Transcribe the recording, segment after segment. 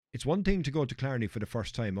it's one thing to go to Clarny for the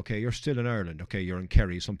first time. Okay, you're still in Ireland. Okay, you're in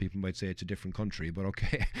Kerry. Some people might say it's a different country, but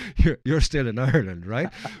okay, you're still in Ireland, right?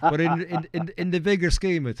 But in the bigger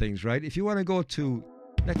scheme of things, right? If you want to go to,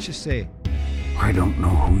 let's just say, I don't know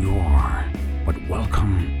who you are, but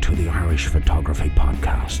welcome to the Irish Photography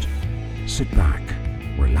Podcast. Sit back,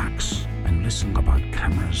 relax, and listen about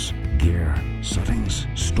cameras, gear, settings,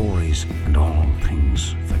 stories, and all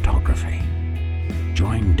things photography.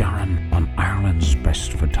 Join Darren on Ireland's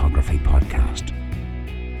Best Photography Podcast.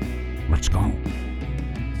 Let's go.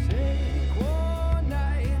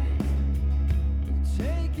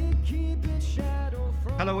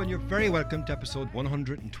 hello, and you're very welcome to episode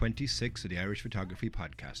 126 of the Irish Photography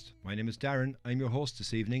Podcast. My name is Darren. I'm your host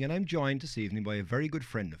this evening, and I'm joined this evening by a very good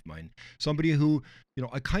friend of mine, somebody who,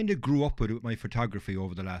 I kind of grew up with my photography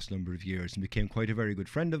over the last number of years and became quite a very good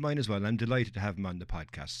friend of mine as well. I'm delighted to have him on the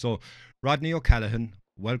podcast. So, Rodney O Callaghan,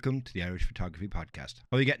 welcome to the Irish Photography Podcast.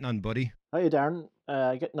 How are you getting on, buddy? Hi, Darren.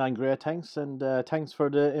 Getting on great, thanks, and thanks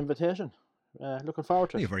for the invitation. Looking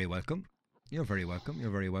forward to it. You're very welcome. You're very welcome.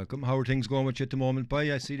 You're very welcome. How are things going with you at the moment,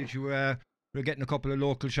 boy? I see that you were getting a couple of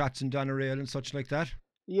local shots in Doneraile and such like that.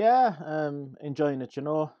 Yeah, enjoying it,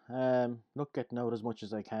 Look, getting out as much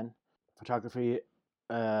as I can. Photography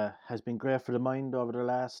has been great for the mind over the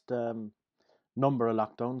last number of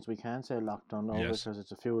lockdowns. We can't say lockdown now because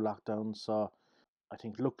it's a few lockdowns. So I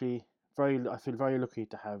think I feel very lucky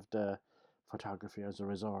to have the photography as a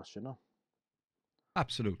resource,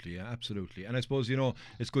 Absolutely, yeah, absolutely. And I suppose,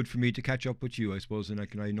 it's good for me to catch up with you, I suppose, and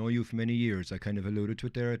I know you for many years. I kind of alluded to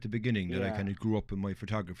it there at the beginning that I kind of grew up in my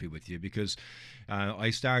photography with you because I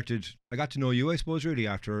got to know you, I suppose, really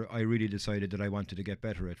after I really decided that I wanted to get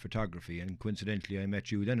better at photography. And coincidentally, I met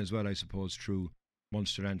you then as well, I suppose, through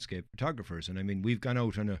Munster Landscape Photographers. And I mean, we've gone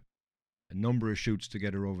out on a number of shoots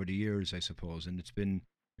together over the years, I suppose, and it's been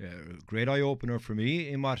a great eye-opener for me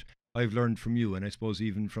in what I've learned from you, and I suppose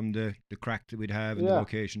even from the crack that we'd have and the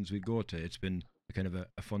locations we'd go to. It's been a kind of a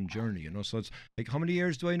fun journey, So it's like, how many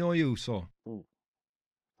years do I know you? So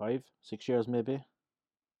 5, 6 years maybe.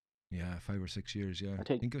 Yeah, 5 or 6 years. Yeah, I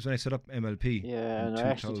think it was when I set up MLP. Yeah, and I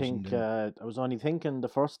actually think I was only thinking the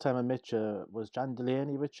first time I met you was John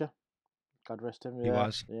Delaney with you. God rest him. He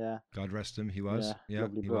was. Yeah. God rest him. He was. Yeah,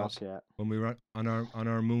 lovely he bloke, was. Yeah. When we were on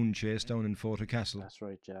our moon chase down in Fota Castle. That's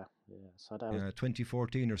right. Yeah. So that was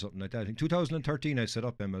 2014 or something like that. I think 2013 I set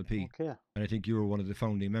up MLP. Okay. And I think you were one of the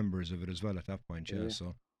founding members of it as well at that point. Yeah.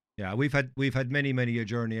 So yeah, we've had many a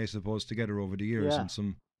journey, I suppose, together over the years, and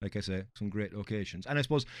some, like I say, some great locations. And I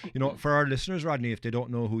suppose, for our listeners, Rodney, if they don't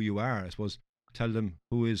know who you are, I suppose tell them,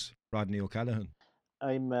 who is Rodney O Callaghan?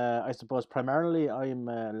 I'm I suppose primarily I'm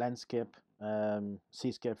a landscape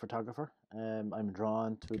seascape photographer. I'm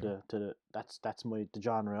drawn to the that's the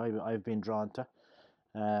genre I've been drawn to,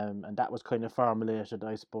 and that was kind of formulated,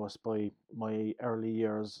 I suppose, by my early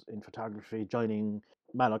years in photography, joining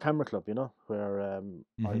Mallow Camera Club, where I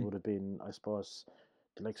would have been, I suppose,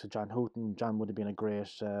 the likes of John Houghton. John would have been a great.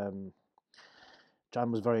 John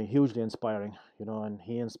was very hugely inspiring, and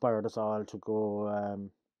he inspired us all to go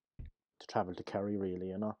to travel to Kerry,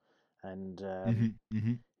 really, and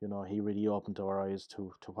he really opened our eyes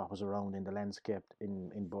to what was around in the landscape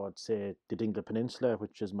in both, say, the Dingle Peninsula,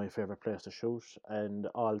 which is my favourite place to shoot, and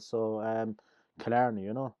also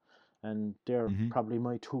Killarney, and they're probably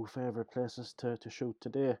my two favourite places to shoot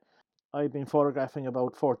today. I've been photographing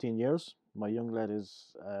about 14 years. My young lad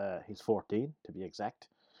is he's 14 to be exact,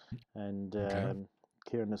 and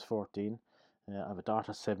Kieran is 14. I have a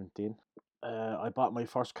daughter 17. I bought my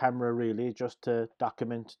first camera really just to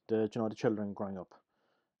document the children growing up.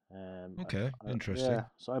 Interesting. Yeah,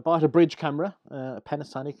 so I bought a bridge camera, a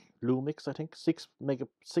Panasonic Lumix, I think, 6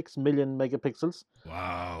 million megapixels.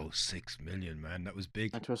 Wow, 6 million, man, that was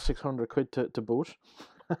big. It was 600 quid to boot.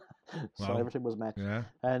 So everything was matched. Yeah.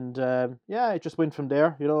 And it just went from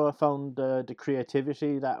there. I found the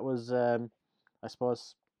creativity that was, I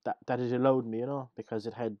suppose, that it allowed me, because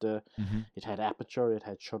it had it had aperture, it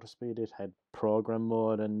had shutter speed, it had program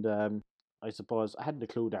mode, and I suppose I hadn't a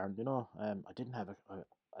clue, Darren. I didn't have I'm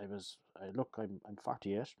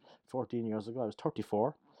 48. 14 years ago I was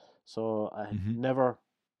 34, so I had never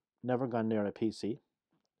gone near a PC.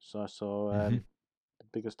 So the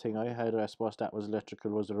biggest thing I had, I suppose, that was electrical,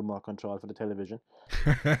 was the remote control for the television.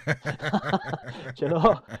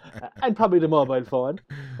 And probably the mobile phone.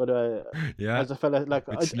 But as a fella, like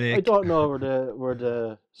I don't know were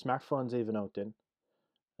the smartphones even out then.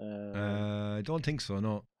 I don't think so.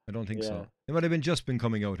 No, I don't think so. They might have just been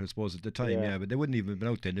coming out, I suppose, at the time. But they wouldn't even have been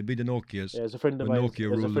out then. They'd be the Nokias. Yeah, as a friend of mine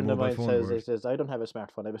says, I don't have a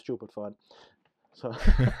smartphone. I have a stupid phone. So,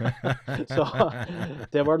 so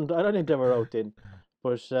they weren't. I don't think they were out then.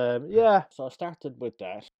 But yeah, so I started with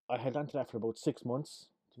that. I held on to that for about 6 months.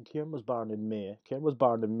 I think Kieran was born in May. Kieran was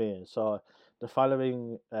born in May. So the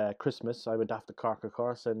following Christmas, I went off to Cork, of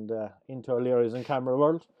course, and into O'Leary's in Camera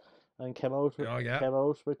World, and Oh yeah. came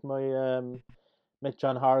out with my met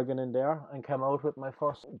John Horgan in there, and came out with my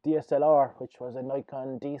first DSLR, which was a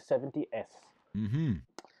Nikon D70S. Mm-hmm.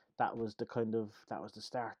 That was the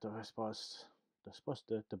start of, I suppose.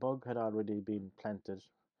 The bug had already been planted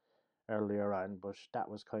earlier on, but that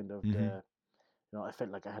was kind of Mm-hmm. the, I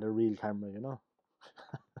felt like I had a real camera.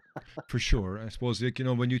 For sure. I suppose, like,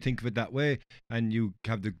 when you think of it that way, and you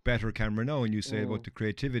have the better camera now, and you say about Mm. the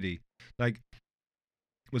creativity, like,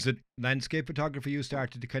 was it landscape photography you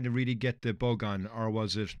started to kind of really get the bug on, or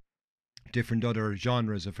was it different other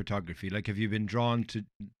genres of photography? Like, have you been drawn to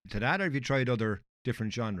that, or have you tried other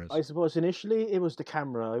different I genres? suppose initially it was the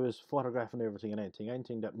camera. I was photographing everything and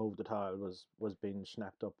anything that moved at all was being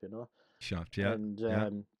snapped up. Shot, yeah, And yeah.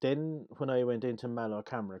 then when I went into Mallow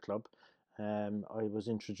Camera Club, I was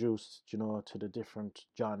introduced, to the different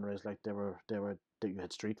genres. Like you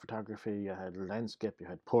had street photography, you had landscape, you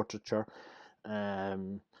had portraiture.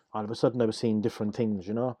 Um, all of a sudden, I was seeing different things.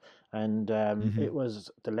 And Mm-hmm. it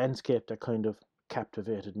was the landscape that kind of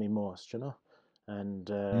captivated me most. And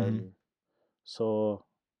Mm-hmm. so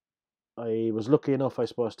I was lucky enough, I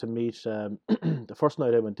suppose, to meet the first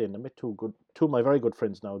night I went in. I met two of my very good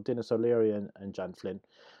friends now, Dennis O'Leary and John Flynn.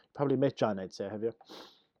 Probably met John, I'd say. Have you?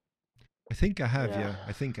 I think I have, Yeah. yeah.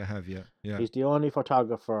 I think I have, yeah. Yeah. He's the only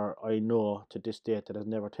photographer I know to this date that has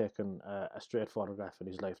never taken a straight photograph in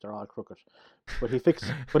his life. They're all crooked, but he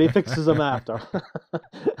fixes them after.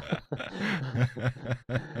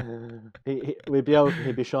 We'd be out and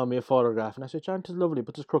he'd be showing me a photograph, and I said, "John, it's lovely,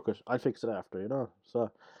 but it's crooked. I'll fix it after."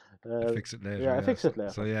 So, uh, Fix it later, yeah, I yeah. fix So, it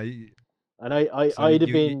so later. yeah. And I'd have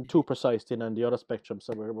You been too precise then on the other spectrum,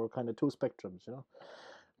 so we're kind of two spectrums.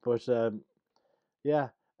 But yeah,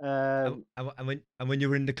 um, and when you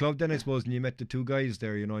were in the club, then I suppose, and you met the two guys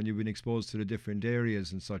there, and you've been exposed to the different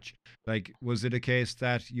areas and such. Like, was it a case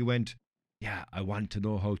that you went, yeah, I want to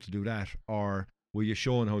know how to do that, or were you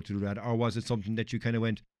shown how to do that, or was it something that you kind of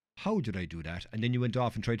went, how did I do that? And then you went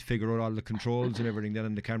off and tried to figure out all the controls and everything then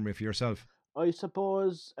on the camera for yourself. I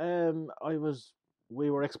suppose we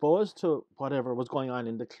were exposed to whatever was going on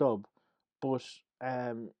in the club, but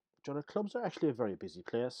clubs are actually a very busy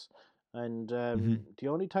place, and Mm-hmm. the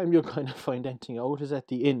only time you'll kind of find anything out is at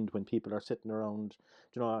the end when people are sitting around.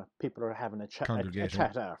 People are having a Congregating.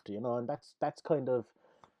 chat after. And that's kind of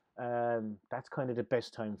the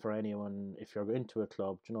best time for anyone if you're into a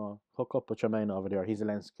club. Hook up with your man over there. He's a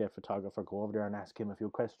landscape photographer. Go over there and ask him a few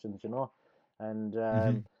questions. And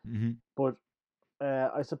Mm-hmm. Mm-hmm. but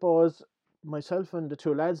I suppose myself and the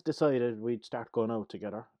two lads decided we'd start going out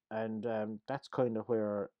together, and that's kind of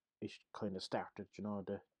where it kind of started.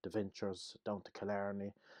 The ventures down to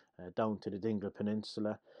Killarney, down to the Dingle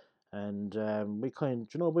Peninsula, and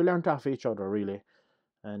we learned off each other really.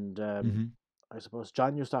 And Mm-hmm. I suppose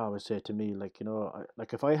John used to always say to me, like,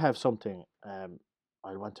 like if I have something,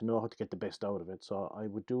 I want to know how to get the best out of it. So I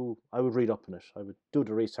would read up on it. I would do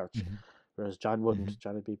the research, Mm-hmm. whereas John Mm-hmm. wouldn't.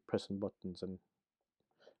 John would be pressing buttons and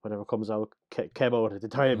whatever comes out came out at the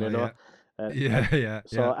time. Oh yeah. And Yeah, yeah,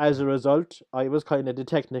 so yeah. as a result, I was kind of the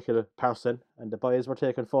technical person, and the boys were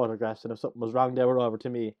taking photographs, and if something was wrong, they were over to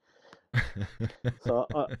me. So,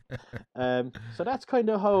 so that's kind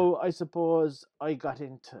of how I suppose I got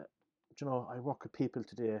into. I work with people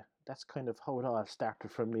today. That's kind of how it all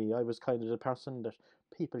started for me. I was kind of the person that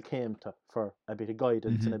people came to for a bit of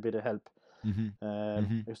guidance and Mm-hmm. a bit of help. Mm-hmm.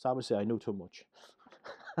 Mm-hmm. I used to always say I knew too much.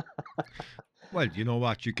 Well, you know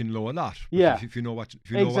what, you can know a lot, but Yeah, if you know what's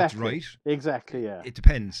exactly, right, exactly. Yeah, it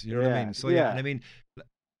depends. You know what I yeah, mean? So yeah, and yeah. I mean,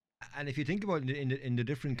 and if you think about it in the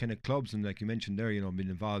different kind of clubs, and like you mentioned there, been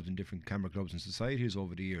involved in different camera clubs and societies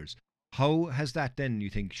over the years, how has that then, you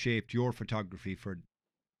think, shaped your photography for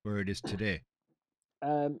where it is today?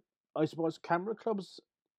 Um, I suppose camera clubs,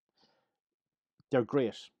 they're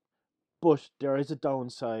great, but there is a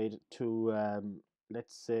downside to,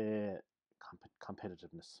 let's say,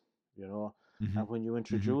 competitiveness. You know, Mm-hmm. and when you Mm-hmm.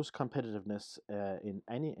 introduce competitiveness in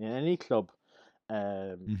any club,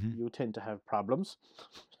 Mm-hmm. you tend to have problems.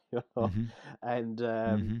 You know, Mm-hmm. and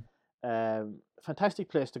Mm-hmm. fantastic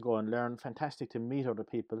place to go and learn, fantastic to meet other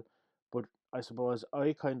people, but I suppose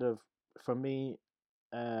for me,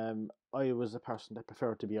 I was a person that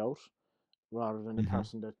preferred to be out rather than a Mm-hmm.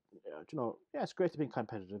 person that, yeah, it's great to be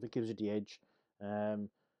competitive. It gives you the edge. Um,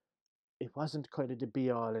 it wasn't kind of the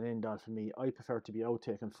be all and end all for me. I prefer to be out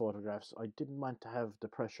taking photographs. I didn't want to have the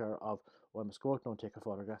pressure of, well, I must go out now and take a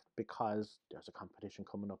photograph because there's a competition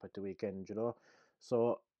coming up at the weekend.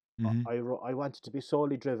 So Mm-hmm. I wanted to be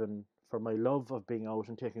solely driven for my love of being out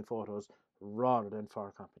and taking photos rather than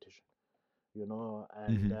for competition, and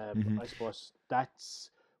Mm-hmm. Mm-hmm. I suppose that's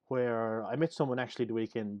where I met someone actually the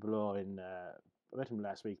weekend below I met him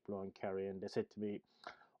last week below in Kerry, and they said to me,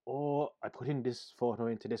 "Oh, I put in this photo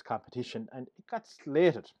into this competition and it got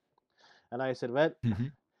slated." And I said, "Well, Mm-hmm.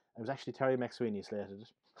 it was actually Terry McSweeney slated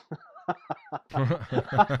it."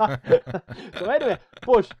 Mm-hmm. So anyway,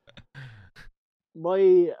 but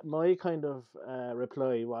my kind of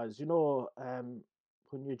reply was,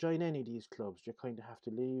 when you join any of these clubs, you kind of have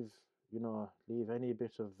to leave any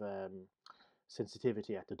bit of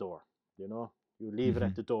sensitivity at the door. You leave it Mm-hmm.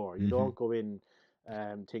 at the door. You Mm-hmm. don't go in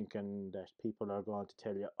thinking that people are going to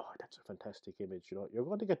tell you, "Oh, that's a fantastic image." You're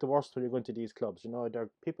going to get the worst when you go into these clubs.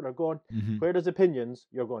 People are going where there's opinions.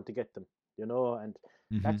 You're going to get them. And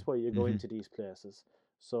Mm-hmm. that's why you go Mm-hmm. into these places.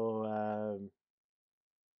 So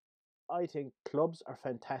I think clubs are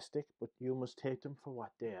fantastic, but you must take them for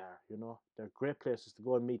what they are. They're great places to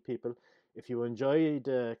go and meet people. If you enjoy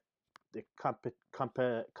the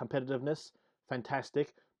competitiveness,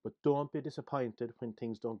 fantastic, but don't be disappointed when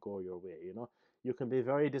things don't go your way. You can be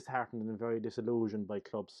very disheartened and very disillusioned by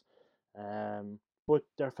clubs, um, but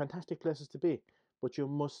they're fantastic places to be. But you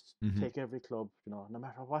must Mm-hmm. take every club, no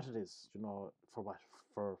matter what it is, for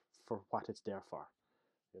what it's there for.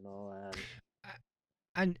 You know,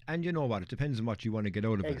 um, And you know what? It depends on what you want to get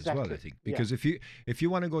out of it as well. I exactly. think Yeah. because if you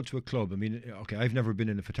want to go to a club, I mean, okay, I've never been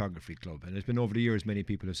in a photography club, and it's been over the years. Many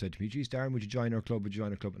people have said to me, "Geez, Darren, would you join our club? Would you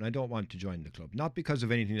join our club?" And I don't want to join the club, not because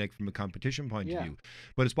of anything like from a competition point of Yeah. view,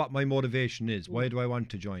 but it's what my motivation is. Why Mm. do I want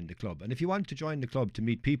to join the club? And if you want to join the club to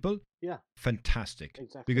meet people, Yeah. fantastic,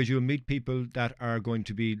 Exactly. because you'll meet people that are going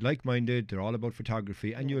to be like-minded. They're all about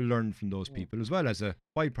photography, and Mm. you'll learn from those Mm. people as well as a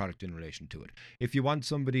byproduct in relation to it. If you want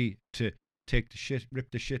somebody to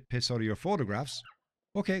rip the shit piss out of your photographs,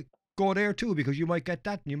 okay, go there too, because you might get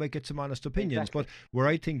that and you might get some honest opinions. Exactly. But where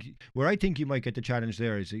I think you might get the challenge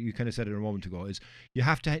there is, you kind of said it a moment ago, is you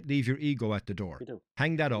have to leave your ego at the door. You do.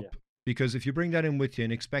 Hang that Yeah. up, because if you bring that in with you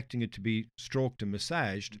and expecting it to be stroked and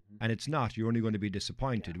massaged, Mhm. and it's not, you're only going to be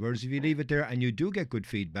disappointed. Yeah. Whereas if you leave it there and you do get good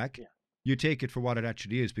feedback, Yeah. you take it for what it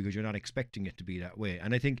actually is, because you're not expecting it to be that way.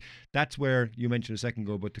 And I think that's where you mentioned a second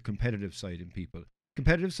ago about the competitive side in people.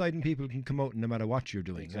 Competitive side in people can come out no matter what you're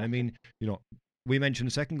doing. And I Exactly. mean, we mentioned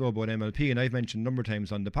a second ago about MLP, and I've mentioned a number of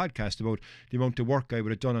times on the podcast about the amount of work I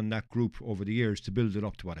would have done on that group over the years to build it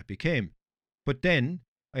up to what it became. But then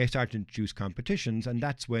I started to introduce competitions, and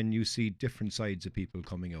that's when you see different sides of people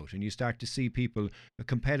coming out, and you start to see people a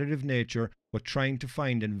competitive nature, but trying to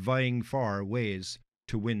find and vying for ways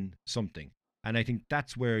to win something. And I think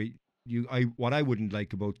that's where what I wouldn't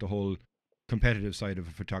like about the whole competitive side of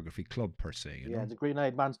a photography club per se. Yeah. The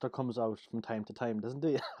green-eyed monster comes out from time to time, doesn't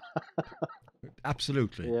he?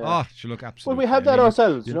 Absolutely. Yeah. Oh, she look Well, we absolutely. have I that mean,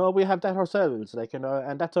 ourselves. you, We have that ourselves.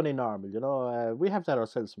 And that's only normal. We have that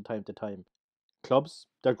ourselves from time to time. Clubs,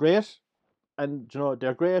 they're great, and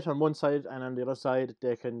they're great on one side, and on the other side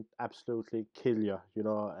they can absolutely kill you.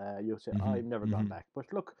 You say, hmm I've never gone hmm back,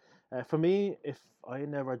 but look, for me, if I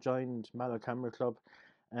never joined Mallow Camera Club,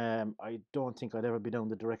 I don't think I'd ever be down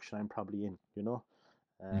the direction I'm probably in. hmm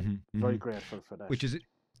Very hmm grateful for that. which is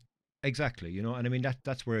exactly, and I mean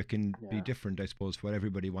that's where it can be Yeah. different, I suppose, what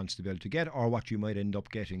everybody wants to be able to get, or what you might end up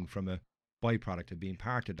getting from a byproduct of being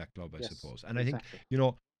part of that club, I Yes, suppose. And I think,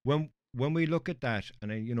 exactly. when we look at that,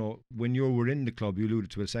 and when you were in the club, you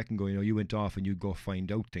alluded to it a second ago, you went off and you go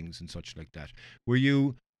find out things and such like that. Were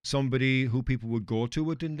you somebody who people would go to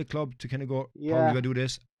within the club to kind of go, how do Yeah. I do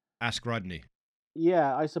this? Ask Rodney.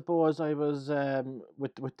 Yeah, I suppose I was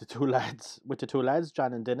with the two lads,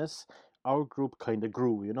 John and Dennis. Our group kind of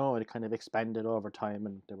grew, and it kind of expanded over time,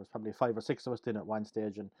 and there was probably 5 or 6 of us in at one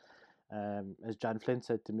stage. And as John Flint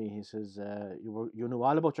said to me, he says, "You knew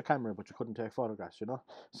all about your camera, but you couldn't take photographs."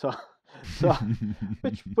 So, so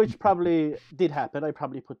which probably did happen. I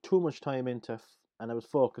probably put too much time into, and I was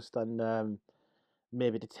focused on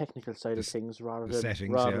maybe the technical side the, of things rather the than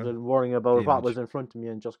settings, rather yeah, than worrying the about what was image. in front of me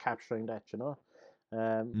and just capturing that. But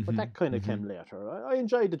hmm that kind of hmm came later. I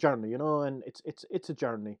enjoyed the journey, and it's a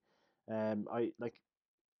journey. I like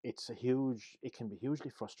it can be hugely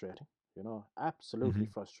frustrating, absolutely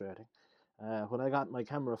hmm frustrating. When I got my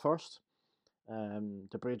camera first,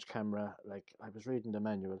 the bridge camera, like I was reading the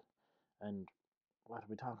manual, and what are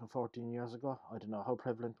we talking, 14 years ago? I don't know how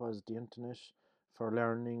prevalent was the internet for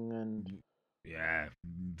learning, and Yeah,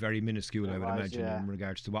 very minuscule, it I would was, imagine, yeah, in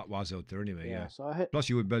regards to what was out there anyway. yeah. Yeah. So I hit, Plus,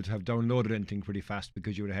 you would be able to have downloaded anything pretty fast,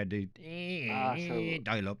 because you would have had sure, the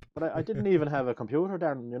dial up. but I didn't even have a computer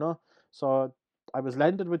then. So I was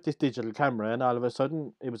landed with this digital camera, and all of a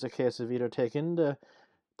sudden it was a case of either taking the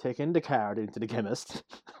take in the card into the chemist,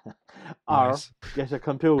 or Yes. get a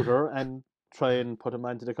computer and try and put them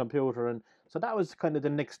onto the computer. And so that was kind of the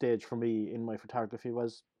next stage for me in my photography,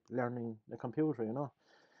 was learning the computer, And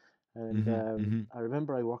Mm-hmm. I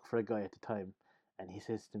remember I worked for a guy at the time, and he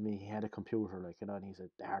says to me, he had a computer, and he said,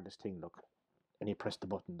 the hardest thing, look, and he pressed the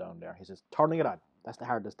button down there. He says, turning it on, that's the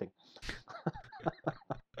hardest thing.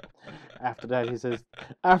 After that, he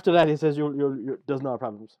says, you there's no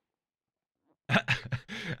problems.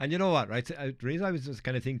 And you know what, right? The reason I was just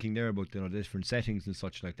kind of thinking there about the different settings and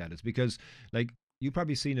such like that is because, like, you've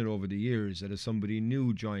probably seen it over the years that as somebody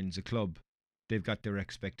new joins a club, they've got their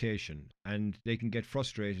expectation, and they can get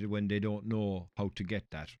frustrated when they don't know how to get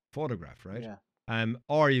that photograph, right? Yeah.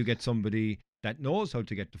 Or you get somebody that knows how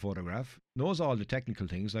to get the photograph, knows all the technical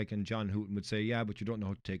things, like, and John Hooton would say, yeah, but you don't know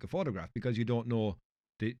how to take a photograph because you don't know,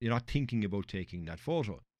 you're not thinking about taking that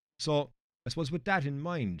photo. So I suppose with that in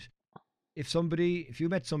mind, if you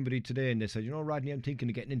met somebody today and they said, Rodney, I'm thinking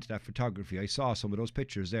of getting into that photography. I saw some of those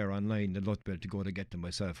pictures there online. I'd love to be able to go to get them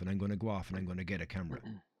myself, and I'm going to go off and I'm going to get a camera.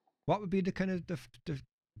 What would be the kind of the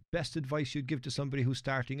best advice you'd give to somebody who's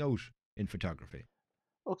starting out in photography?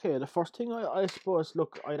 Okay, the first thing I suppose,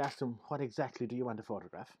 look, I'd ask them, what exactly do you want to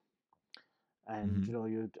photograph? And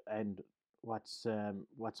Mm-hmm.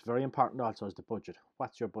 what's very important also is the budget.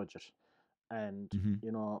 What's your budget? And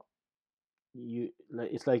Mm-hmm.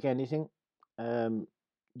 it's like anything. Um,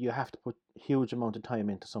 you have to put huge amount of time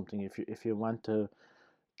into something if you want to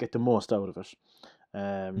get the most out of it.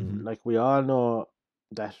 Mm-hmm. Like we all know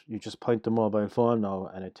that you just point the mobile phone now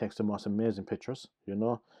and it takes the most amazing pictures,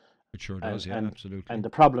 It sure and does, yeah, and and absolutely. the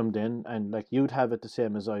problem then, and like you'd have it the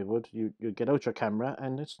same as I would, you get out your camera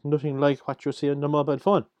and it's nothing like what you see on the mobile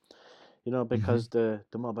phone, Mm-hmm. because the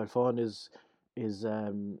mobile phone is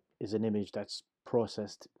an image that's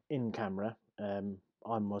processed in camera,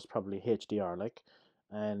 almost probably HDR like,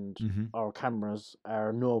 and Mm-hmm. our cameras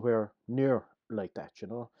are nowhere near like that,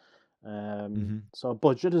 Mm-hmm. so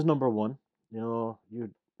budget is number one. You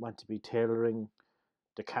want to be tailoring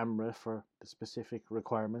the camera for the specific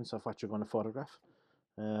requirements of what you're going to photograph.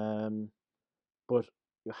 Um, but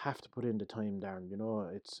you have to put in the time, Darren.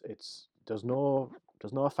 It's there's no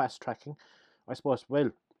fast tracking. I suppose. Well,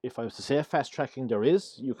 if I was to say fast tracking, there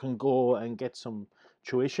is. You can go and get some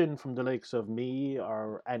tuition from the likes of me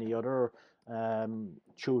or any other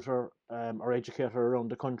tutor or educator around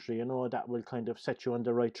the country. That will kind of set you on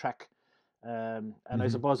the right track. And I Mm-hmm.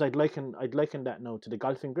 suppose I'd liken that now to the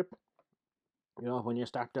golfing grip. When you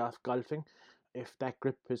start off golfing, if that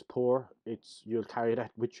grip is poor, you'll carry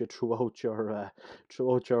that with you throughout your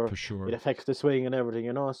For sure. it affects the swing and everything.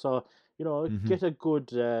 So Mm-hmm. get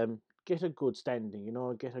a good standing.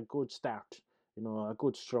 Get a good start. A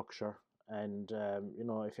good structure. And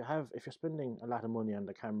if you're spending a lot of money on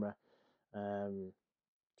the camera, um,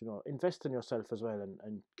 invest in yourself as well,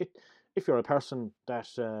 and get, if you're a person that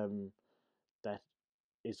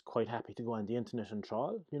is quite happy to go on the internet and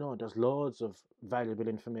trawl. There's loads of valuable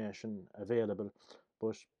information available,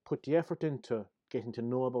 but put the effort into getting to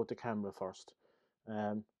know about the camera first.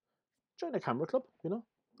 Um, Join a camera club.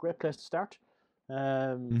 Great place to start.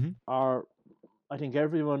 Mm-hmm. Or I think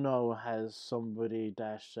everyone now has somebody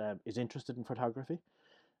that is interested in photography.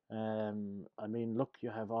 I mean, look,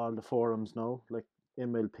 you have all the forums now, like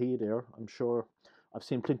MLP there. I'm sure I've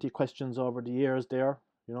seen plenty of questions over the years there.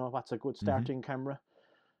 What's a good Mm-hmm. starting camera?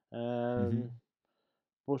 Mm-hmm. Um,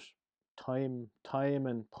 but time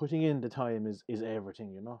and putting in the time is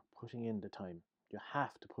everything, putting in the time. You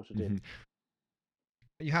have to put it in.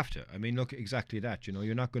 Mm-hmm. You have to. I mean, look, exactly that.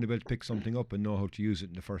 You're not going to be able to pick something up and know how to use it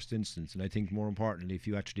in the first instance. And I think more importantly, if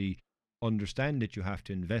you actually understand that you have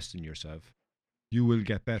to invest in yourself, you will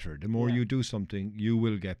get better. The more Yeah. you do something, you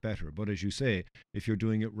will get better. But as you say, if you're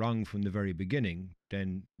doing it wrong from the very beginning,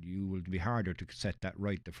 then you will be harder to set that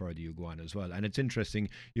right the further you go on as well. And it's interesting,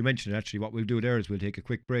 you mentioned actually what we'll do there is we'll take a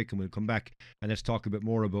quick break and we'll come back and let's talk a bit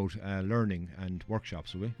more about learning and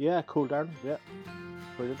workshops, will we? Yeah, cool, Darren. Yeah,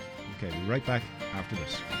 brilliant. Okay, we'll be right back after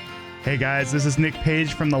this. Hey guys, this is Nick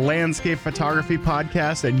Page from the Landscape Photography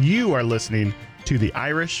Podcast, and you are listening to the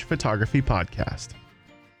Irish Photography Podcast.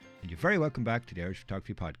 And you're very welcome back to the Irish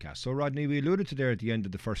Photography Podcast. So, Rodney, we alluded to there at the end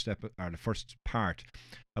of the first the first part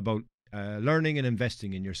about learning and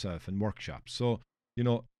investing in yourself and workshops. So,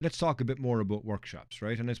 let's talk a bit more about workshops,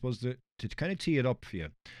 right? And I suppose to kind of tee it up for you,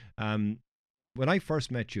 when I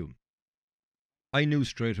first met you, I knew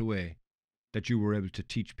straight away that you were able to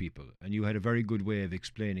teach people and you had a very good way of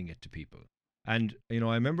explaining it to people. And I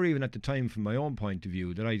remember even at the time, from my own point of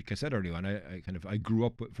view, that like I said earlier on, I grew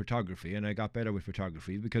up with photography and I got better with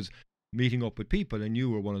photography because meeting up with people, and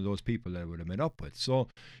you were one of those people that I would have met up with. So,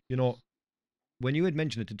 when you had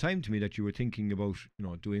mentioned at the time to me that you were thinking about,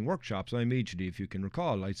 doing workshops, I immediately, if you can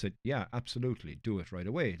recall, I said, yeah, absolutely, do it right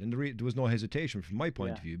away. And there was no hesitation from my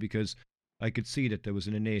point of view, because I could see that there was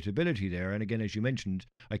an innate ability there. And again, as you mentioned,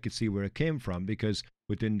 I could see where it came from, because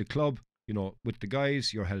within the club, with the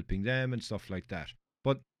guys, you're helping them and stuff like that.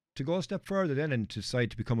 But to go a step further then and decide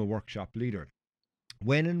to become a workshop leader,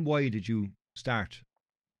 when and why did you start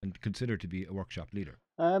and consider to be a workshop leader?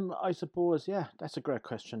 I suppose, that's a great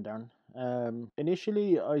question, Darren.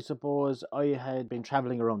 Initially, I suppose I had been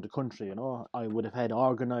travelling around the country, I would have had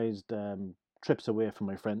organised trips away from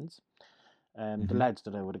my friends. The lads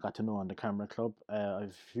that I would have got to know on the camera club. I have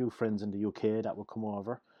a few friends in the UK that would come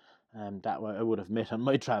over, that I would have met on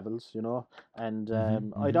my travels, and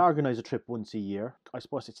I'd organise a trip once a year. I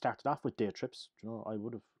suppose it started off with day trips. I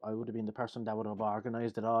would have been the person that would have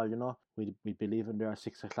organised it all. We'd be leaving there at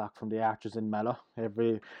 6 o'clock from the Arches in Mallow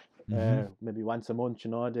every maybe once a month.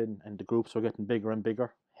 And the groups were getting bigger and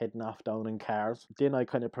bigger, heading off down in cars. Then I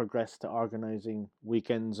kind of progressed to organising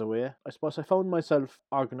weekends away. I suppose I found myself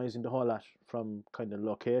organising the whole lot, from kind of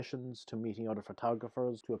locations to meeting other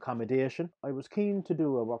photographers to accommodation. I was keen to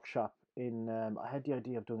do a workshop I had the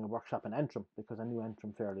idea of doing a workshop in Antrim, because I knew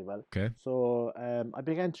Antrim fairly well. Okay. So I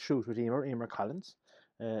began to shoot with Emer Collins.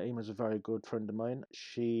 Emer's a very good friend of mine.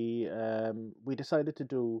 We decided to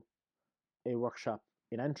do a workshop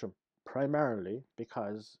in Antrim, primarily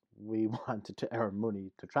because we wanted to earn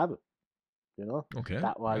money to travel. Okay.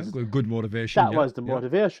 That was good motivation. That was the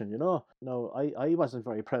motivation. No, I wasn't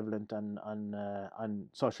very prevalent on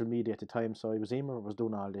social media at the time, so Emer was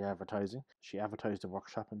doing all the advertising. She advertised the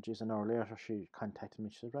workshop, and an hour later she contacted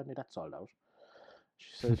me. She said, "Rodney, that's sold out."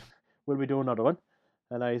 She said, "Will we do another one?"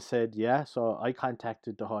 And I said, "Yeah." So I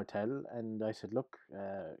contacted the hotel and I said, "Look,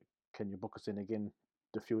 can you book us in again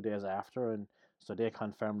the few days after?" And so they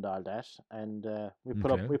confirmed all that, and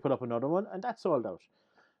we put up another one, and that sold out.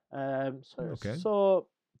 So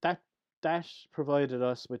that provided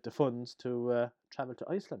us with the funds to travel to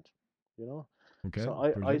Iceland. Okay. So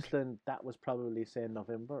brilliant. Iceland, that was probably, say, in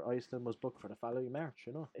November. Iceland was booked for the following March.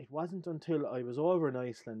 It wasn't until I was over in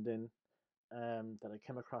Iceland then that I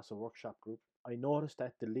came across a workshop group. I noticed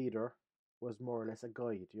that the leader was more or less a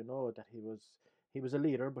guide. That he was a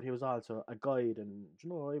leader, but he was also a guide, and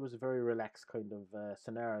it was a very relaxed kind of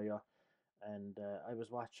scenario. And I was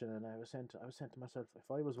watching, and I was saying to myself, if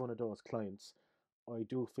I was one of those clients, I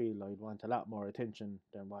do feel I'd want a lot more attention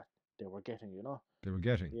than what they were getting. They were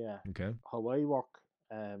getting. Yeah. Okay. How I work,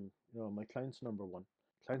 my clients, number one.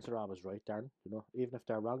 Clients are always right, Darren. Even if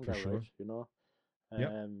they're wrong, they're right.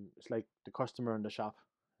 It's like the customer in the shop.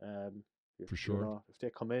 For sure. If they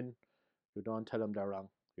come in, you don't tell them they're wrong.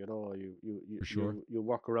 For sure. You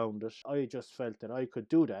work around it. I just felt that I could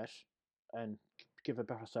do that and give a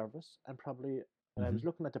better service, and probably I was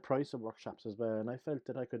looking at the price of workshops as well, and I felt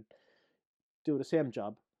that I could do the same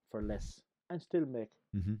job for less and still make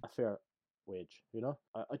a fair wage.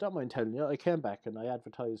 I don't mind telling you, I came back and I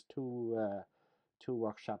advertised two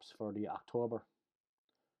workshops for the October.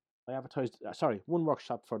 I advertised one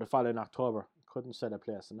workshop for the following October. Couldn't sell a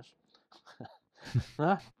place in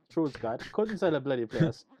it. True as God, couldn't sell a bloody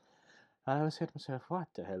place. And I was saying to myself, what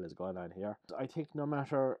the hell is going on here? I think no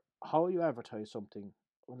matter how you advertise something,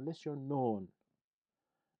 unless you're known,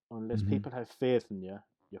 unless people have faith in you,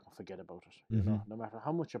 you can forget about it. No matter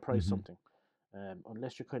how much you price something,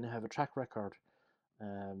 unless you kind of have a track record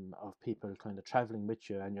of people kind of traveling with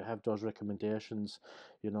you, and you have those recommendations,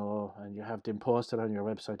 and you have them posted on your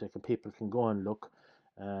website that people can go and look,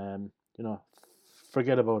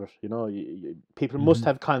 forget about it. People must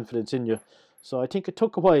have confidence in you. So I think it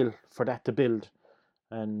took a while for that to build,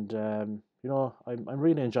 and I'm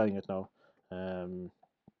really enjoying it now.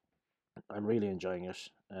 I'm really enjoying it.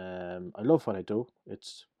 I love what I do.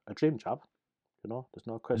 It's a dream job. There's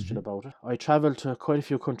no question about it. I travel to quite a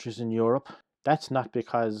few countries in Europe. That's not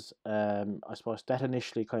because I suppose that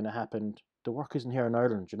initially kind of happened. The work isn't here in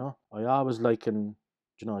Ireland. I always liken,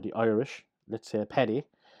 the Irish. Let's say Paddy.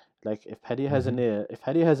 Like if Paddy has a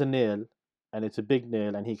nail, and it's a big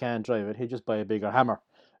nail and he can't drive it, he just buy a bigger hammer.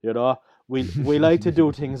 We like to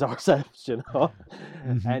do things ourselves,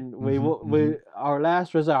 and we our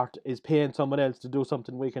last resort is paying someone else to do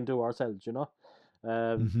something we can do ourselves.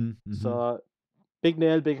 So big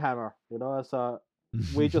nail, big hammer. So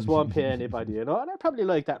we just won't pay anybody. And I probably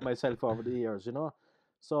like that myself over the years.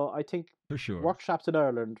 So I think for sure workshops in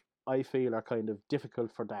Ireland, I feel, are kind of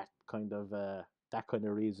difficult for that kind of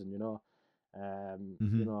reason.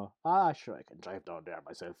 Sure, I can drive down there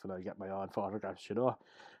myself and I'll get my own photographs.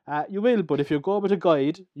 You will, but if you go with a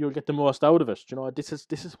guide, you'll get the most out of it. This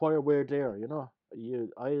is why we're there.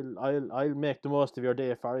 I'll make the most of your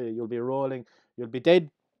day for you. You'll be rolling, You'll be dead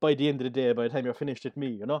by the end of the day. By the time you're finished at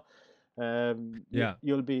me, you'll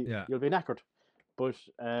be knackered, but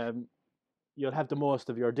you'll have the most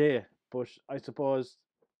of your day. But I suppose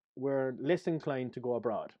we're less inclined to go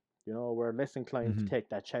abroad. We're less inclined to take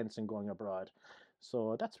that chance in going abroad.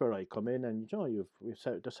 So that's where I come in, and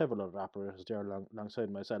there's several other operators there alongside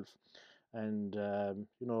myself, and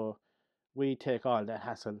we take all that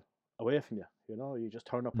hassle away from you. You just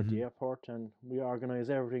turn up at the airport, and we organise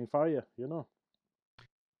everything for you.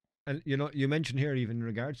 And you mentioned here even in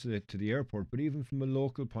regards to the airport, but even from a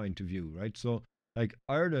local point of view, right? So like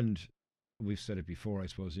Ireland, we've said it before, I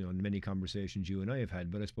suppose, in many conversations you and I have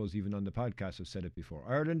had, but I suppose even on the podcast I've said it before.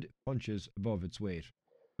 Ireland punches above its weight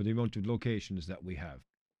for the amount of locations that we have.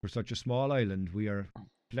 For such a small island, we are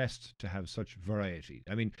blessed to have such variety.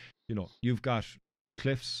 I mean, you've got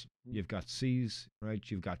cliffs, you've got seas, right?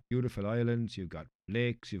 You've got beautiful islands, you've got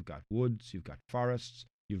lakes, you've got woods, you've got forests,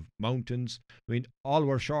 you've mountains. I mean, all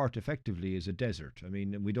we're short effectively is a desert. I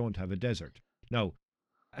mean, we don't have a desert. Now,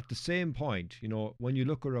 at the same point, when you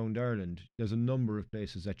look around Ireland, there's a number of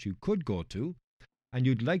places that you could go to and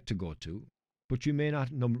you'd like to go to, but you may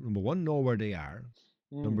not, number one, know where they are.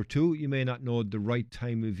 Number two, you may not know the right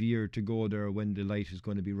time of year to go there when the light is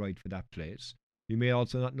going to be right for that place. You may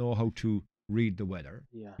also not know how to read the weather.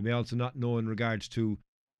 Yeah. You may also not know in regards to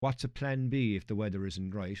what's a plan B if the weather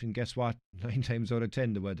isn't right. And guess what? 9 times out of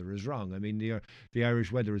 10, the weather is wrong. I mean, the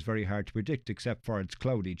Irish weather is very hard to predict except for its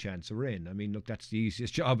cloudy chance of rain. I mean, look, that's the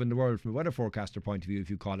easiest job in the world from a weather forecaster point of view, if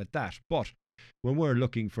you call it that. But when we're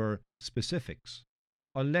looking for specifics,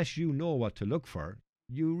 unless you know what to look for,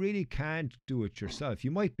 you really can't do it yourself.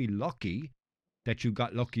 You might be lucky that you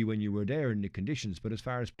got lucky when you were there in the conditions, but as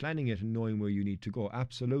far as planning it and knowing where you need to go,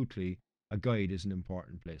 absolutely, a guide is an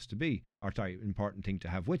important place to be, or sorry, important thing to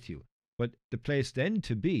have with you. But the place then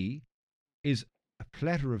to be is a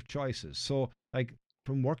plethora of choices. So, like,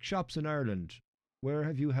 from workshops in Ireland, where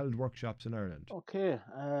have you held workshops in Ireland? Okay,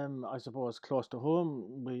 I suppose close to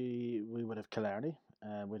home, we would have Killarney,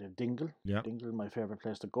 we'd have Dingle. Yeah. Dingle, my favourite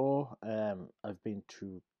place to go. I've been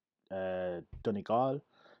to Donegal,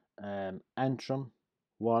 Antrim,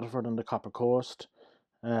 Waterford on the Copper Coast.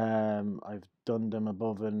 I've done them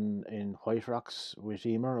above in White Rocks with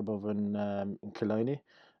Emer, above in Killiney.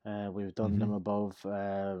 We've done them above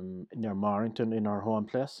near Morrington in our home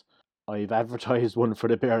place. I've advertised one for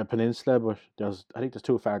the Beara Peninsula, but I think there's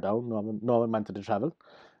too far down. No one wanted to travel,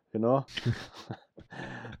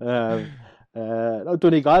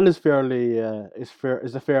 Donegal is fairly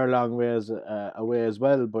is a fair long ways away as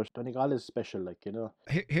well, but Donegal is special,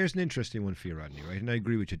 Here's an interesting one for you, Rodney, right? And I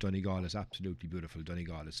agree with you, Donegal is absolutely beautiful.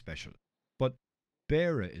 Donegal is special. But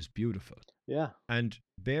Beara is beautiful. Yeah. And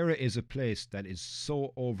Beara is a place that is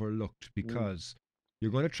so overlooked because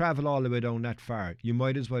you're going to travel all the way down that far. You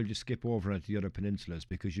might as well just skip over onto the other peninsulas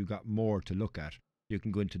because you've got more to look at. You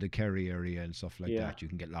can go into the Kerry area and stuff like that. You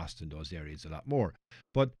can get lost in those areas a lot more.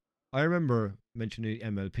 But I remember mentioning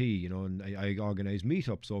MLP, and I organised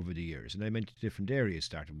meetups over the years, and I went to different areas.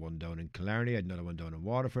 Started one down in Killarney, I had another one down in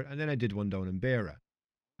Waterford, and then I did one down in Beara.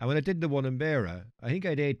 And when I did the one in Beara, I think I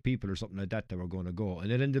had 8 people or something like that were going to go,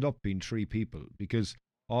 and it ended up being 3 people because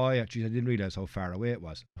I didn't realise how far away it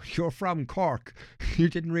was. You're from Cork, you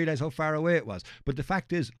didn't realise how far away it was. But the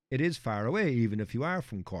fact is, it is far away, even if you are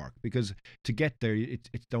from Cork, because to get there,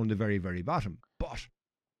 it's down the very, very bottom. But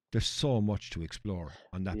there's so much to explore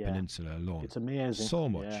on that peninsula alone. It's amazing. So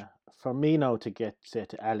much. Yeah. For me now to get, say,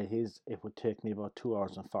 to Alihiz, it would take me about 2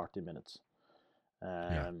 hours and 40 minutes.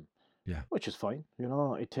 Yeah. Which is fine.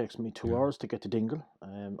 It takes me 2 hours to get to Dingle.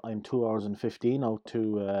 I'm 2 hours and 15 out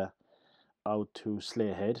to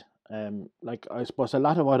Slayhead. I suppose a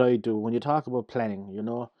lot of what I do, when you talk about planning,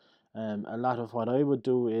 a lot of what I would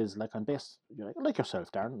do is, I'm based, like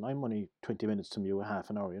yourself, Darren, I'm only 20 minutes from you, a half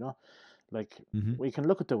an hour, we can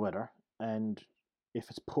look at the weather, and if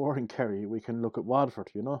it's poor in Kerry, we can look at Waterford,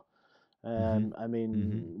 I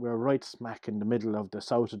mean, we're right smack in the middle of the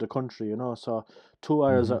south of the country, so 2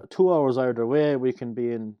 hours 2 hours either way, we can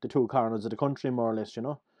be in the 2 corners of the country, more or less,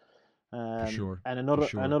 For sure. And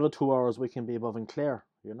another 2 hours we can be above in Clare,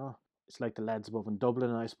 It's like the lads above in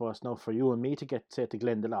Dublin, I suppose. Now, for you and me to get, say, to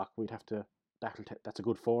Glendalough, we'd have to, that's a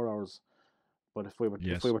good 4 hours. But if we were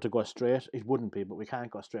to go straight, it wouldn't be. But we can't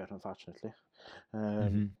go straight, unfortunately,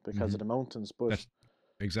 because of the mountains. But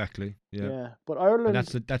exactly, yeah. But Ireland,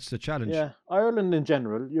 and that's the challenge. Yeah, Ireland in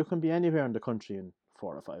general, you can be anywhere in the country in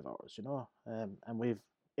 4 or 5 hours, and we've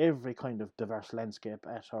every kind of diverse landscape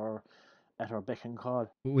at our beck and call.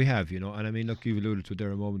 We have, and I mean, look, you alluded to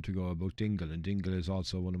there a moment ago about Dingle, and Dingle is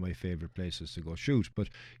also one of my favourite places to go shoot. But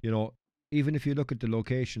even if you look at the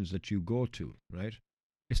locations that you go to, right?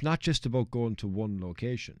 it's not just about going to one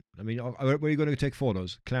location. I mean, where are you going to take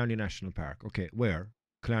photos? Clarny National Park. Okay, where?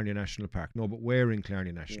 Clarny National Park. No, but where in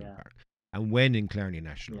Clarny National Park? And when in Clarny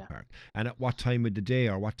National Park? And at what time of the day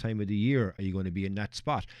or what time of the year are you going to be in that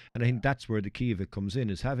spot? And I think that's where the key of it comes in,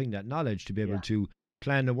 is having that knowledge to be able to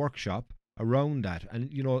plan a workshop around that. And,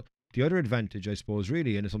 the other advantage, I suppose,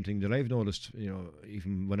 really, and it's something that I've noticed,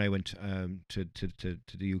 even when I went to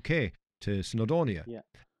the UK, to Snowdonia,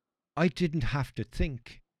 I didn't have to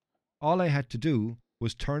think. All I had to do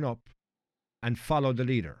was turn up and follow the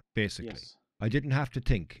leader, basically. Yes. I didn't have to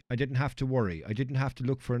think. I didn't have to worry. I didn't have to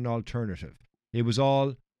look for an alternative. It was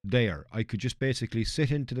all there. I could just basically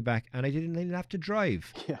sit into the back, and I didn't even have to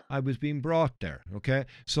drive. Yeah. I was being brought there, okay?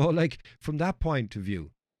 So, from that point of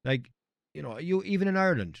view, you even in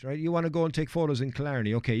Ireland, right? You want to go and take photos in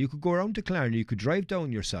Killarney. Okay, you could go around to Killarney. You could drive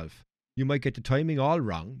down yourself. You might get the timing all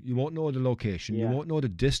wrong. You won't know the location. You won't know the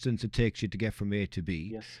distance it takes you to get from A to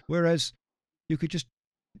B. Yes. Whereas you could just,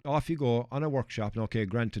 off you go on a workshop. And okay,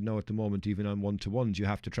 granted, now at the moment, even on one-to-ones, you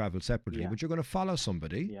have to travel separately. But you're going to follow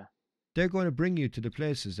somebody. Yeah. They're going to bring you to the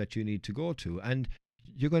places that you need to go to. And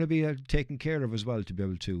you're going to be taken care of as well to be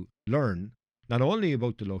able to learn not only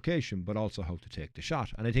about the location, but also how to take the shot.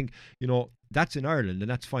 And I think, that's in Ireland, and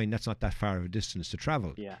that's fine. That's not that far of a distance to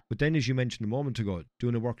travel. Yeah. But then, as you mentioned a moment ago,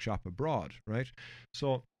 doing a workshop abroad, right?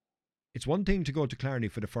 So it's one thing to go to Clarny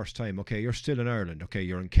for the first time. Okay, you're still in Ireland. Okay,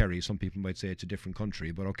 you're in Kerry. Some people might say it's a different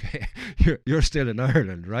country, but okay, you're still in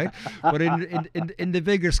Ireland, right? But in the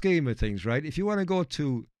bigger scheme of things, right? If you want to go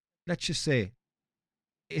to, let's just say,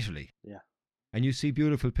 Italy, and you see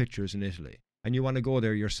beautiful pictures in Italy, and you want to go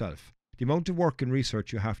there yourself, the amount of work and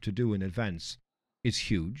research you have to do in advance is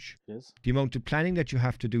huge. Yes. The amount of planning that you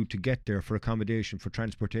have to do to get there, for accommodation, for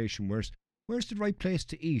transportation, where's the right place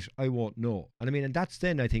to eat, I won't know. And that's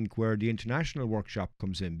then, I think, where the international workshop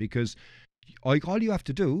comes in, because all you have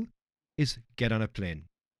to do is get on a plane.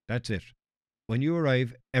 That's it. When you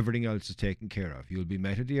arrive, everything else is taken care of. You'll be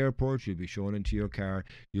met at the airport, you'll be shown into your car,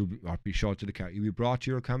 you'll be shown to the car, you'll be brought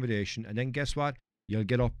to your accommodation, and then guess what? You'll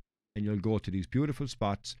get up and you'll go to these beautiful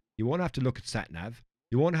spots. You won't have to look at sat-nav.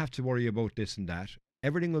 You won't have to worry about this and that.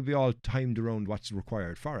 Everything will be all timed around what's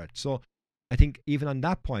required for it. So I think even on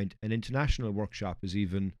that point, an international workshop is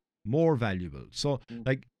even more valuable. So,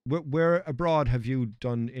 where abroad have you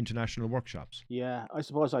done international workshops? Yeah, I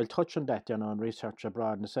suppose I'll touch on that, on research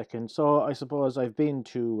abroad in a second. So I suppose I've been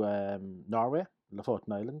to Norway,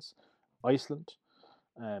 Lofoten Islands, Iceland.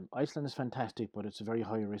 Iceland is fantastic, but it's a very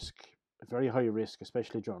high risk,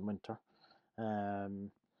 especially during winter.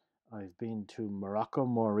 I've been to Morocco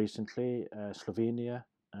more recently, Slovenia,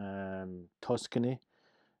 Tuscany.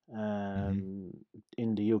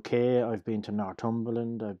 In the UK, I've been to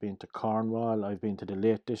Northumberland, I've been to Cornwall, I've been to the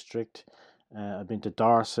Lake District, I've been to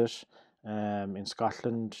Dorset. In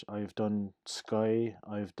Scotland, I've done Skye,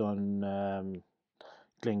 I've done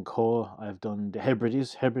Glencoe, I've done the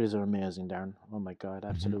Hebrides. Hebrides are amazing, Darren. Oh my God,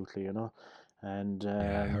 absolutely, And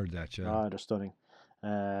I heard that, yeah. Oh, they're stunning.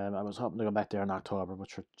 I was hoping to go back there in October, but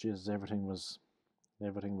Jesus, everything was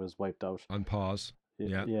wiped out. On pause.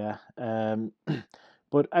 Yeah. Yeah.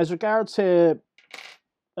 But as regards to,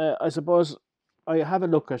 I suppose I have a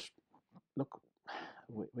look at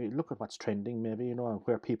what's trending, maybe, and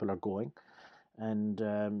where people are going, and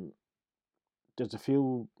there's a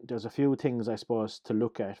few things, I suppose, to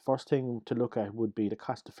look at. First thing to look at would be the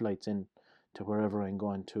cost of flights in to wherever I'm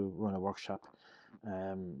going to run a workshop.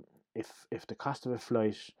 If the cost of a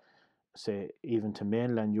flight, say even to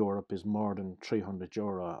mainland Europe, is more than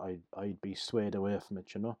 €300, I'd be swayed away from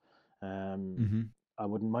it. I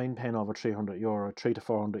wouldn't mind paying over €300, €300 to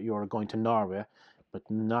 €400 going to Norway, but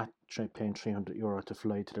not paying €300 to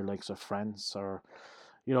fly to the likes of France or,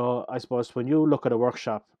 I suppose when you look at a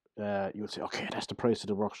workshop, you would say, okay, that's the price of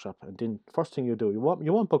the workshop, and then first thing you do, you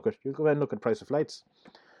won't book it. You go ahead and look at the price of flights.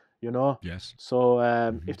 Yes. So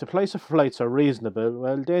if the price of flights are reasonable,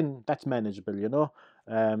 well, then that's manageable,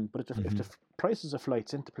 But if the prices of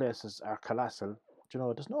flights into places are colossal,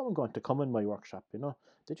 there's no one going to come in my workshop,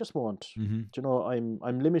 They just won't.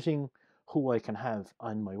 I'm limiting who I can have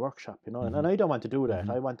on my workshop, and I don't want to do that.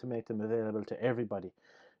 I want to make them available to everybody.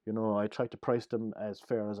 I try to price them as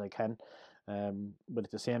fair as I can, but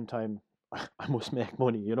at the same time, I must make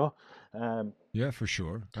money, Yeah, for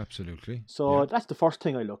sure. Absolutely. So that's the first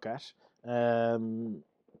thing I look at. The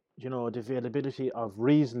availability of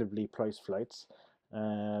reasonably priced flights.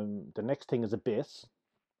 The next thing is a base.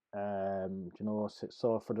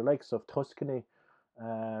 So for the likes of Tuscany,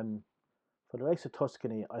 I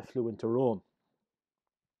flew into Rome.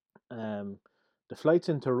 The flights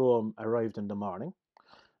into Rome arrived in the morning,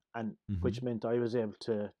 and Mm-hmm. which meant I was able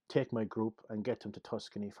to take my group and get them to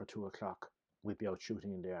Tuscany for 2 o'clock. We'd be out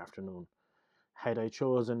shooting in the afternoon. Had I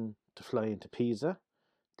chosen to fly into Pisa,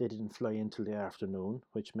 they didn't fly until the afternoon,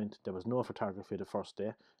 which meant there was no photography the first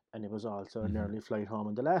day, and it was also an Mm-hmm. early flight home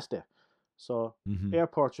on the last day. So Mm-hmm.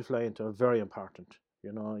 airports you fly into are very important.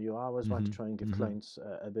 You always want to Mm-hmm. try and give Mm-hmm. clients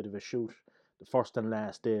a bit of a shoot the first and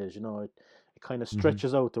last days. It kind of Mm-hmm.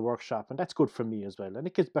 stretches out the workshop, and that's good for me as well, and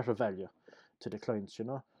it gives better value to the clients. For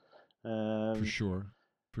Um, sure.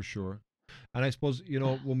 For sure. And I suppose,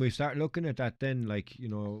 when we start looking at that, then, like,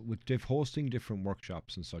 with hosting different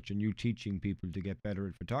workshops and such, and you teaching people to get better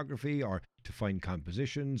at photography or to find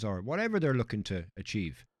compositions or whatever they're looking to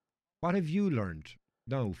achieve, what have you learned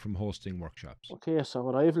now from hosting workshops? okay, so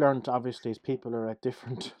what I've learned obviously is people are at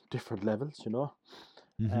different different levels.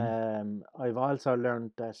 Mm-hmm. I've also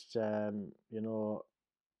learned that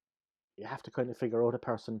you have to kind of figure out a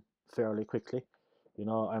person fairly quickly.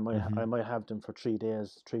 I might Mm-hmm. I might have them for 3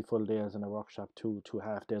 days, 3 full days in a workshop, two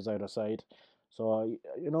half days either side. So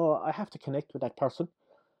I have to connect with that person.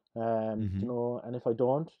 Mm-hmm. And if I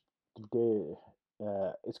don't,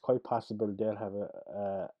 it's quite possible they'll have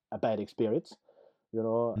a bad experience.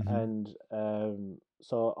 Mm-hmm. And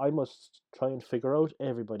so I must try and figure out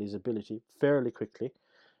everybody's ability fairly quickly,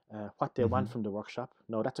 what they Mm-hmm. want from the workshop.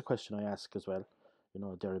 Now, that's a question I ask as well,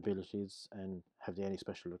 their abilities and have they any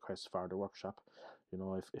special requests for the workshop.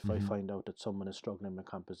 If I Mm-hmm. find out that someone is struggling with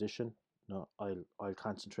composition, I'll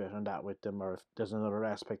concentrate on that with them, or if there's another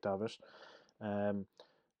aspect of it. Um,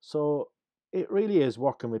 so it really is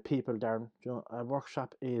working with people, Darren. A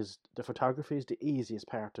workshop is the photography is the easiest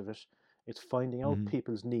part of it. It's finding out Mm-hmm.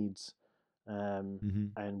 people's needs, um, Mm-hmm.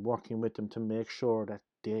 and working with them to make sure that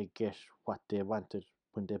they get what they wanted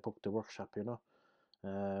when they booked the workshop.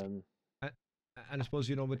 Um, A- And I suppose,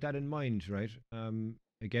 with that in mind, right?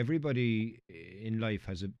 Like everybody in life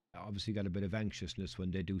has obviously got a bit of anxiousness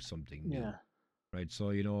when they do something new, yeah, right?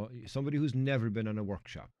 So, somebody who's never been on a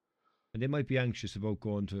workshop, and they might be anxious about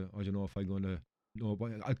going to, I don't know if I'm going to, no,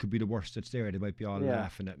 but I could be the worst that's there. They might be all yeah,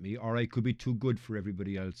 laughing at me, or I could be too good for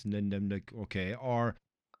everybody else, and then them like, okay, or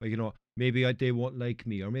maybe they won't like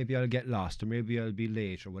me, or maybe I'll get lost, or maybe I'll be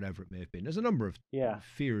late, or whatever it may have been. There's a number of yeah.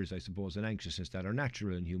 fears, I suppose, and anxiousness that are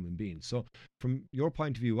natural in human beings. So, from your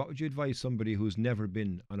point of view, what would you advise somebody who's never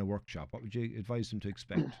been on a workshop? What would you advise them to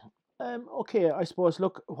expect? Okay, I suppose.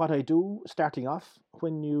 Look, what I do starting off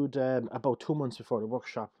when you'd about 2 months before the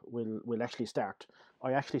workshop will actually start.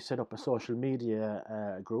 I actually set up a social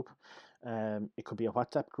media group. It could be a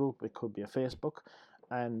WhatsApp group, it could be a Facebook,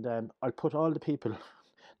 and I'll put all the people.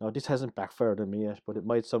 Now this hasn't backfired on me yet, but it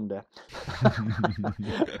might someday.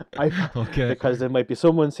 I Okay. because there might be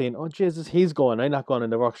someone saying, "Oh Jesus, he's going. I'm not going in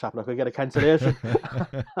the workshop. Like I get a cancellation."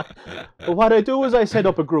 But what I do is I set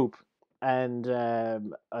up a group, and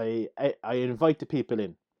I invite the people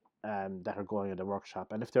in that are going to the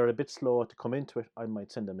workshop. And if they're a bit slow to come into it, I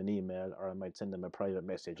might send them an email or I might send them a private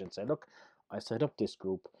message and say, "Look, I set up this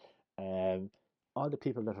group. Um, all the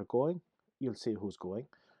people that are going, you'll see who's going.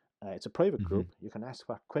 It's a private Hmm. group. You can ask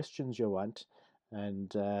what questions you want."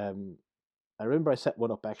 And I remember I set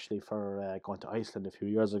one up actually for going to Iceland a few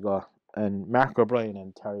years ago, and Mark O'Brien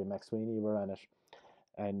and Terry McSweeney were on it.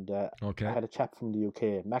 And I Okay. had a chap from the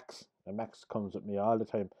UK, Max, and Max comes with me all the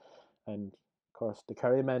time. And of course, the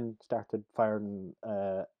Kerry men started firing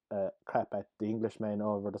crap at the Englishmen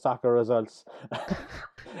over the soccer results.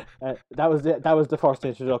 That was the first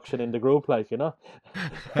introduction in the group, like You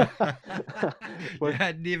but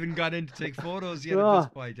hadn't even got in to take photos yet at this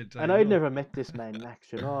no, point in and time, I'd no. never met this man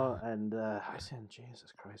Max, and I said,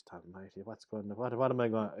 Jesus Christ Almighty, what's going on? What am I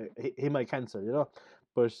going? He might cancel,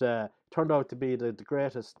 but turned out to be the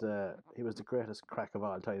greatest. He was the greatest crack of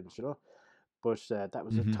all times, But that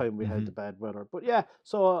was the Hmm. time we had Hmm. the bad weather. But yeah,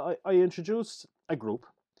 so I introduced a group.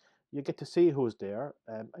 You get to see who's there,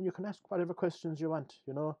 and you can ask whatever questions you want,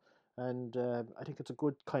 And I think it's a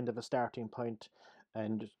good kind of a starting point.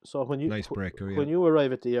 And so Nice breaker, yeah. when you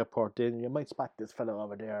arrive at the airport, then you might spot this fellow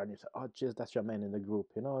over there, and you say, "Oh, geez, that's your man in the group,"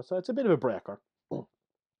 So it's a bit of a breaker, Hmm.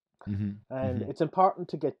 and Hmm. it's important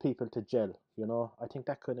to get people to gel. I think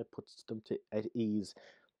that kind of puts them at ease.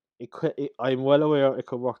 I'm well aware it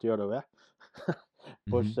could work the other way,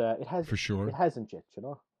 but Hmm. For it sure. hasn't yet.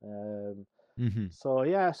 Hmm. So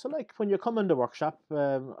yeah, so like when you come in the workshop,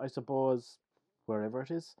 I suppose wherever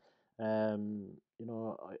it is, um, you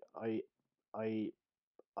know, I, I, I,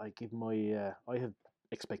 I give my, I have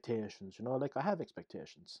expectations. Like I have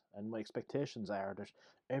expectations, and my expectations are that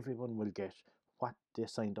everyone will get what they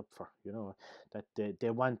signed up for. That they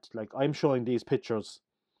want. Like I'm showing these pictures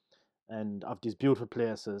and of these beautiful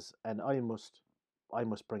places, and I must I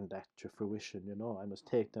must bring that to fruition. I must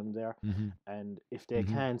take them there, Mm-hmm. and if they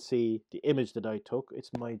Mm-hmm. can't see the image that I took,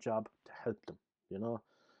 it's my job to help them.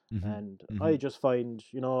 Mm-hmm. And Mm-hmm. I just find,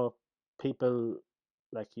 people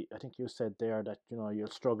like I think you said there that you'll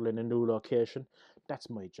struggle in a new location. That's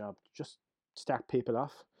my job. Just start people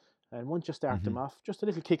off, and once you start Mm-hmm. them off, just a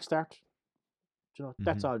little kickstart.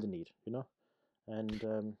 That's Mm-hmm. all they need. And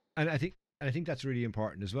And I think that's really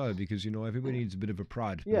important as well, because everybody needs a bit of a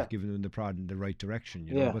prod, but yeah, if giving them the prod in the right direction.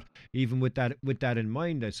 yeah, But even with that in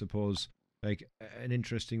mind, I suppose, like, an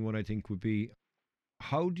interesting one I think would be,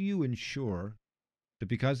 how do you ensure that,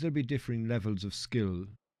 because there'll be differing levels of skill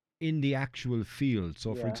in the actual field.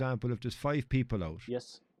 So, for yeah, example, if there's 5 people out,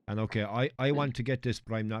 yes, and okay, I want to get this,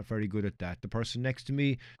 but I'm not very good at that. The person next to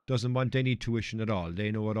me doesn't want any tuition at all.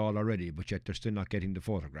 They know it all already, but yet they're still not getting the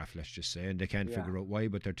photograph, let's just say, and they can't yeah, figure out why,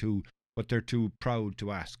 but they're too proud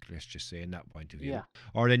to ask, let's just say, in that point of yeah, view.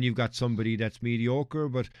 Or then you've got somebody that's mediocre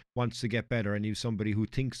but wants to get better, and you've somebody who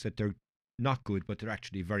thinks that they're not good, but they're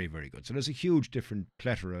actually very, very good. So there's a huge different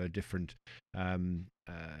plethora of different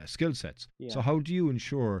skill sets. So yeah. how do you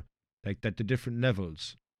ensure, like, that the different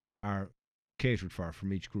levels are catered for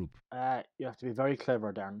from each group? You have to be very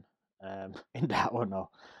clever, Darren, in that one now.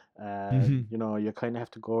 Mm-hmm. You kind of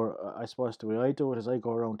have to go. I suppose the way I do it is I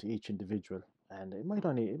go around to each individual, and it might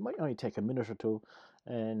only take a minute or two,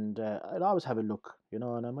 and I'd always have a look, and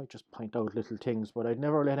I might just point out little things, but I'd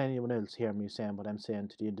never let anyone else hear me saying what I'm saying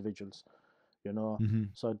to the individuals, you know, Mm-hmm.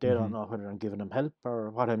 so they don't Mm-hmm. know whether I'm giving them help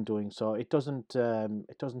or what I'm doing. So it doesn't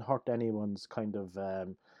hurt anyone's kind of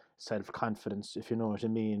self confidence, if you know what I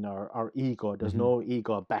mean, or ego. There's Mm-hmm. no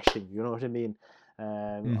ego bashing, you know what I mean.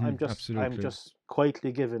 I'm Mm-hmm. just Absolutely.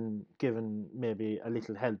 quietly given maybe a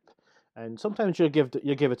little help, and sometimes you give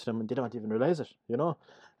it to them and they don't even realize it, and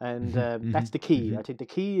Mm-hmm. Mm-hmm. that's the key. Mm-hmm. I think the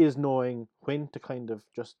key is knowing when to kind of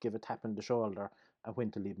just give a tap on the shoulder and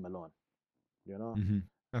when to leave them alone, you know. Mm-hmm.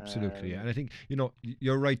 Absolutely, yeah. Um, And I think,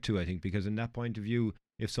 you're right too, I think, because in that point of view,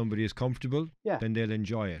 if somebody is comfortable, yeah, then they'll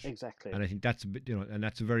enjoy it. exactly. And I think that's a bit, and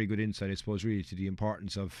that's a very good insight, I suppose, really, to the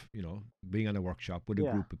importance of, being on a workshop with a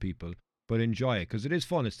Yeah, group of people, but enjoy it, because it is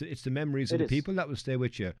fun. It's the memories of it the is. people that will stay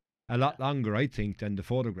with you a Yeah, lot longer, I think, than the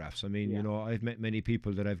photographs. I mean, yeah, I've met many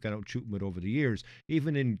people that I've gone out shooting with over the years,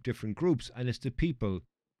 even in different groups, and it's the people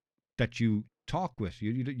that you talk with.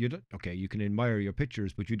 You don't, okay, you can admire your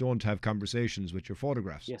pictures, but you don't have conversations with your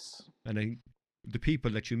photographs. yes, And I think the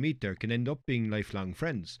people that you meet there can end up being lifelong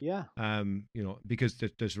friends. yeah, Because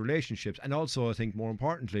there's relationships, and also, I think, more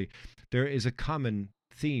importantly, there is a common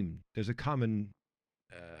theme. There's a common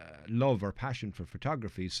love or passion for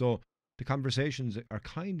photography. So the conversations are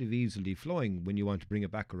kind of easily flowing when you want to bring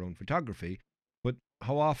it back around photography. But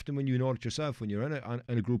how often, when you know it yourself, when you're in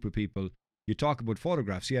a group of people, you talk about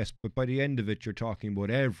photographs, yes, but by the end of it, you're talking about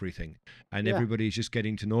everything, and yeah, everybody's just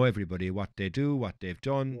getting to know everybody, what they do, what they've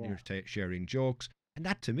done. yeah. You're sharing jokes, and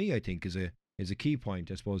that, to me, I think, is a key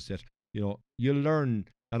point. I suppose that you'll learn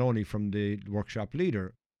not only from the workshop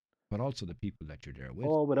leader, but also the people that you're there with.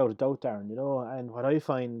 Oh, without a doubt, Darren. And what I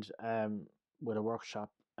find with a workshop,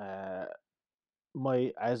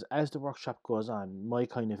 my as the workshop goes on, my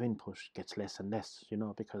kind of input gets less and less,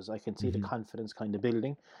 because I can see the Hmm. confidence kind of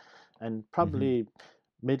building, and Hmm. probably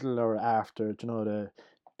middle or after, the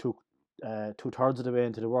two 2/3 of the way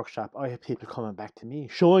into the workshop, I have people coming back to me,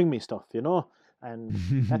 showing me stuff, and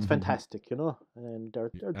that's fantastic, and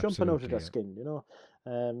they're jumping out of Absolutely, their yeah.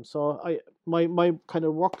 skin, So my kind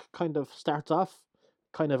of work kind of starts off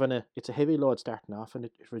kind of it's a heavy load starting off, and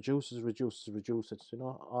it reduces,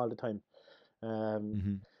 all the time.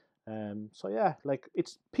 Um, Hmm. so yeah, like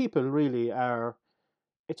it's people really are.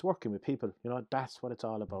 It's working with people, that's what it's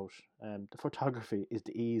all about. The photography is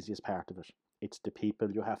the easiest part of it. It's the people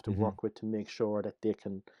you have to Hmm. work with to make sure that they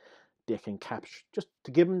can capture, just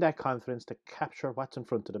to give them that confidence to capture what's in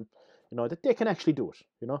front of them, that they can actually do it.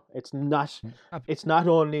 It's not Ab- it's not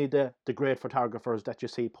only the great photographers that you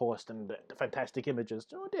see posting the fantastic images.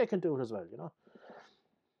 They can do it as well.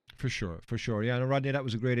 For sure, for sure. Yeah, and Rodney, that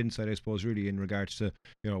was a great insight, I suppose, really, in regards to,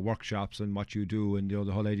 workshops and what you do, and,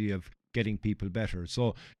 the whole idea of getting people better.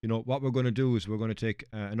 So, what we're going to do is we're going to take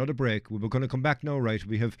another break. We're going to come back now, right?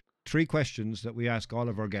 We have 3 questions that we ask all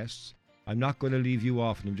of our guests. I'm not going to leave you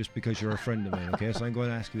off them just because you're a friend of mine, okay? So I'm going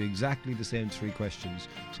to ask you exactly the same 3 questions.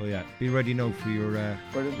 So yeah, be ready now for your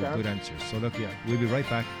Brilliant, Darren. good answers. So look, yeah, we'll be right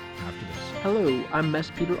back after this. Hello, I'm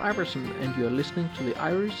Mess Peter Iverson, and you're listening to the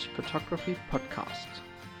Irish Photography Podcast.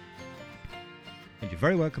 And you're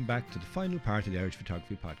very welcome back to the final part of the Irish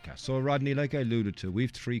Photography Podcast. So, Rodney, like I alluded to,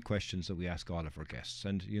 we've 3 questions that we ask all of our guests.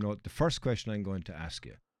 And, the first question I'm going to ask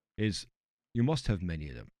you is, you must have many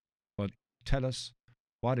of them, but tell us,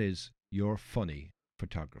 what is your funny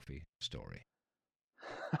photography story?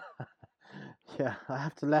 Yeah, I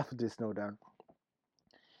have to laugh at this now, Darren.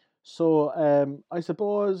 So, I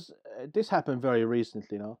suppose this happened very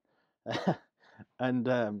recently, and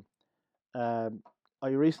I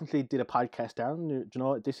recently did a podcast, Darren. Do you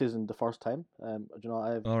know this isn't the first time? Do you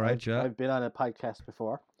know All right, yeah. I've been on a podcast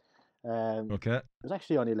before. Okay. It was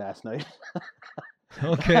actually only last night.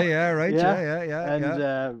 Okay, yeah, right, Yeah, yeah.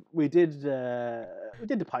 and we did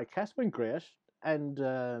the podcast. Went great, and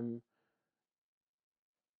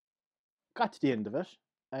got to the end of it,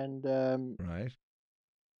 and Right.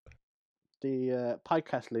 the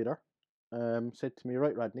podcast leader said to me,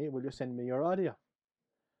 "Right, Rodney, will you send me your audio?"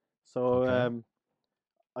 So Okay.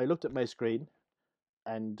 I looked at my screen,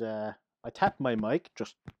 and I tapped my mic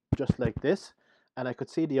just like this, and I could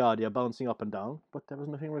see the audio bouncing up and down, but there was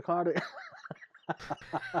nothing recording.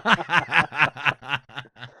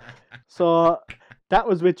 So that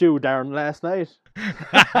was with you, Darren, last night.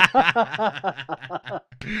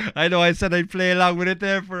 I know I said I'd play along with it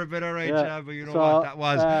there for a bit, all right, Yeah, but you know so, what? That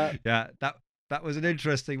was, that was an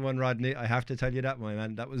interesting one, Rodney. I have to tell you that, my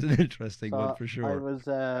man. That was an interesting one for sure.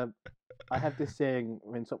 I have this saying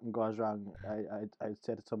when something goes wrong, I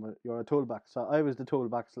say to someone, "You're a toolbox." So I was the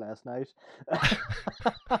toolbox last night.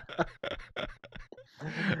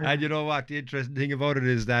 And you know what? The interesting thing about it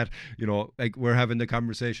is that, like we're having the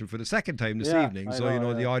conversation for the second time this evening. I So,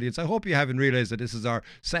 know, the audience, I hope you haven't realized that this is our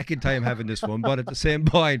second time having this one. But at the same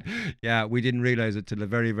point, we didn't realize it till the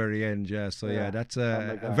very, very end. Yeah. So, that's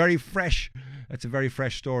a very fresh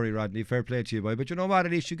story, Rodney. Fair play to you, boy. But you know what?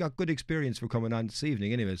 At least you got good experience for coming on this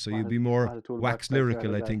evening anyway. So you'll be more wax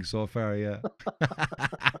lyrical, I think, so far. Yeah.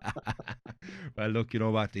 Well, look, you know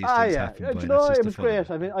what? These things happen. Do you know, it was great.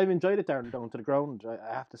 I've enjoyed it down to the ground.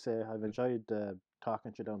 I have to say, I've enjoyed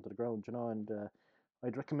talking to you down to the ground, and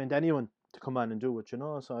I'd recommend anyone to come on and do it,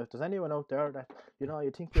 So if there's anyone out there that,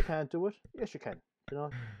 you think you can't do it, yes, you can. You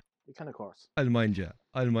can, of course. I'll mind you.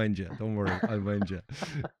 Don't worry. I'll mind you.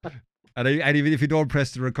 And even if you don't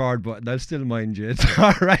press the record button, I'll still mind you. It's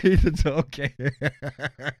all right. It's okay.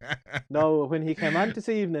 No, when he came on this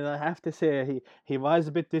evening, I have to say he was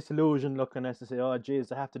a bit disillusioned, looking at us to say, "Oh,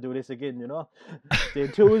 jeez, I have to do this again." The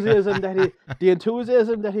enthusiasm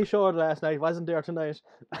that he showed last night wasn't there tonight.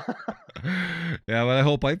 Yeah, well, I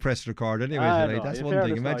hope I pressed record anyway tonight. That's one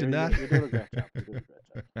thing. Imagine that. You did a great job.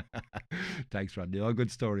 Thanks, Rodney. Oh,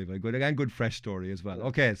 good story, my good fresh story as well. Yeah.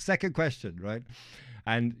 Okay, second question, right?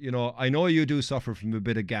 And I know you do suffer from a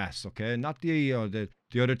bit of gas, okay? Not the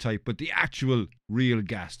other type, but the actual real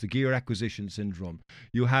gas, the gear acquisition syndrome.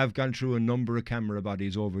 You have gone through a number of camera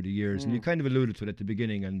bodies over the years, and you kind of alluded to it at the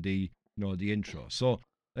beginning and the intro. So,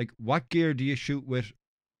 like, what gear do you shoot with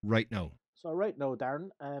right now? So right now, Darren,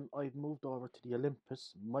 I've moved over to the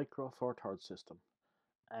Olympus Micro Four Thirds system,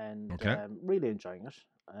 and really enjoying it.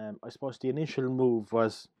 I suppose the initial move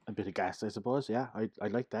was a bit of gas. I suppose, yeah, I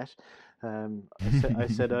like that. I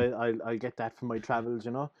said I'll get that for my travels.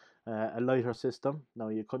 A lighter system. Now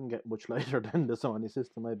you couldn't get much lighter than the Sony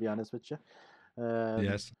system. I'll be honest with you.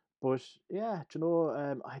 Yes. But yeah,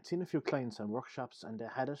 I'd seen a few clients and workshops, and they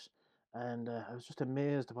had it, and I was just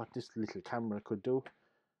amazed at what this little camera could do.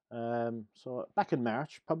 So back in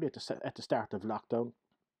March, probably at the start of lockdown,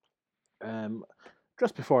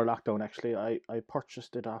 just before lockdown, actually, I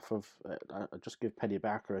purchased it off of. I'll just give Paddy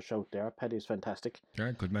Barker a shout there. Paddy's fantastic.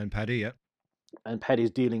 Yeah, good man, Paddy. Yeah. And Paddy's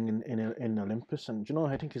dealing in Olympus, and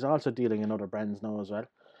I think he's also dealing in other brands now as well.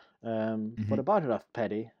 But I bought it off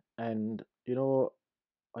Paddy, and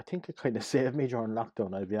I think it kind of saved me during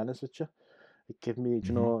lockdown. I'll be honest with you. It gave me,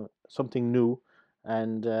 something new,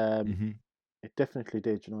 and it definitely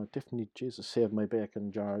did. It definitely, Jesus, saved my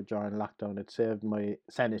bacon during lockdown. It saved my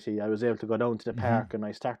sanity. I was able to go down to the park, and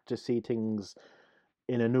I started to see things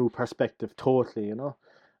in a new perspective, totally.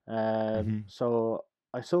 So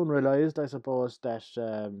I soon realised, I suppose, that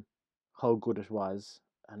how good it was,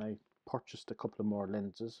 and I purchased a couple of more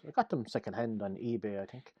lenses. I got them second hand on eBay, I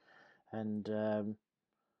think, and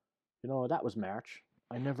that was March.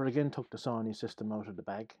 I never again took the Sony system out of the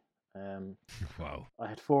bag. Wow. I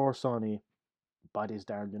had 4 Sony bodies,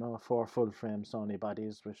 Darren, 4 full frame Sony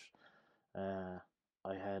bodies, which I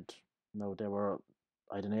had.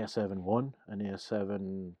 I had an A7 I, an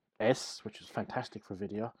A7S, which is fantastic for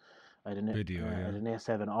video. I had an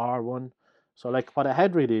A7R1. So like what I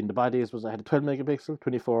had really in the bodies was I had a 12 megapixel,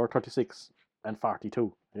 24, 36, and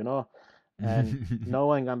 42. And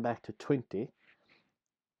now I'm gone back to 20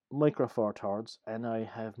 Micro Four Thirds, and I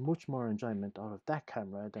have much more enjoyment out of that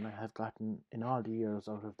camera than I have gotten in all the years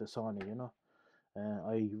out of the Sony.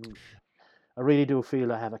 I really do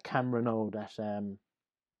feel I have a camera now that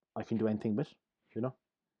I can do anything with.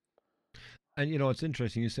 And it's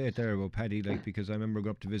interesting you say it there about Paddy, like, because I remember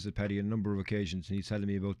going up to visit Paddy on a number of occasions, and he's telling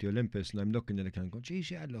me about the Olympus, and I'm looking at it and going,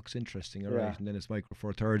 geez, yeah, it looks interesting, all Yeah. right. And then it's Micro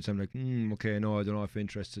Four Thirds. I'm like, okay, no, I don't know if I'm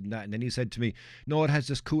interested in that. And then he said to me, no, it has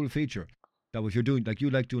this cool feature that if you're doing, like, you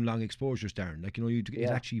like doing long exposures, Darren, like, it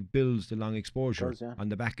Yeah. actually builds the long exposure Does, yeah. on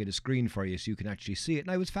the back of the screen for you, so you can actually see it.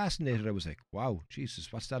 And I was fascinated. I was like, wow,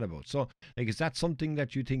 Jesus, what's that about? So, like, is that something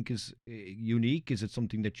that you think is unique? Is it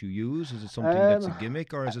something that you use? Is it something that's a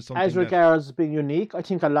gimmick, or is it something As regards being unique, I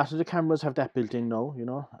think a lot of the cameras have that built in now.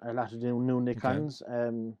 A lot of the new Nikons,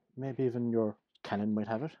 maybe even your Canon might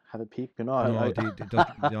have a peep. No,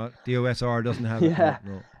 the OSR doesn't have it. Yeah.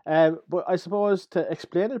 No. But I suppose to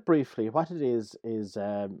explain it briefly, what it is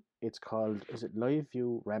it's called, is it live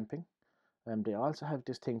view ramping? They also have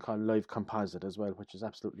this thing called live composite as well, which is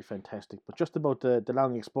absolutely fantastic. But just about the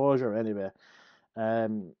long exposure anyway,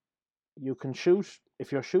 you can shoot,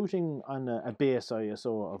 if you're shooting on a base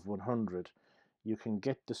ISO of 100, you can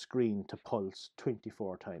get the screen to pulse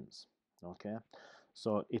 24 times. Okay,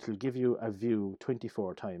 so it'll give you a view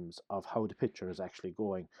 24 times of how the picture is actually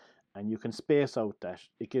going, and you can space out that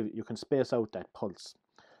pulse.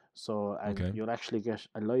 So, and you'll actually get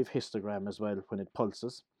a live histogram as well when it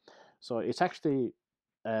pulses. So it's actually,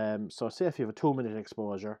 so say if you have a 2-minute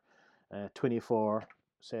exposure, 24,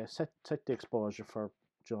 say set the exposure for,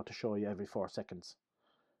 to show you every 4 seconds.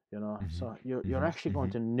 So you're actually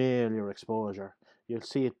going to nail your exposure. You'll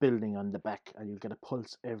see it building on the back, and you'll get a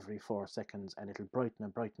pulse every 4 seconds, and it'll brighten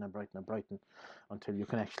and brighten and brighten and brighten until you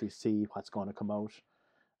can actually see what's going to come out.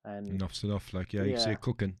 And Enough's enough, like, you see it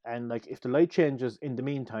cooking. And like, if the light changes in the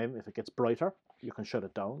meantime, if it gets brighter, you can shut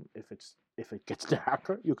it down. If it gets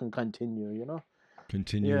darker, you can continue.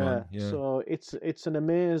 Continue on. Yeah. So it's an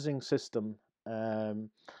amazing system,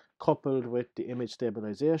 coupled with the image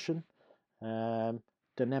stabilization.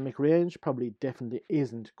 Dynamic range definitely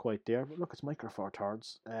isn't quite there, but look, it's Micro Four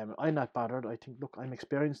Thirds. I'm not bothered. I think, look, I'm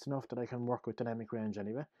experienced enough that I can work with dynamic range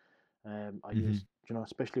anyway. I use,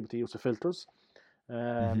 especially with the use of filters.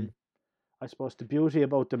 I suppose the beauty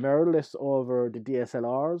about the mirrorless over the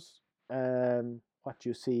DSLRs, what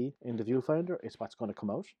you see in the viewfinder is what's going to come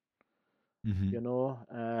out.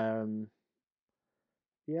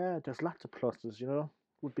 Yeah, there's lots of pluses.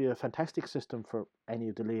 Would be a fantastic system for any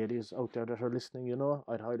of the ladies out there that are listening.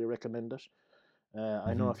 I'd highly recommend it.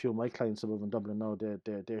 I know a few of my clients above in Dublin now.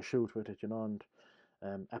 They shoot with it, and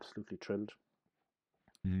absolutely thrilled.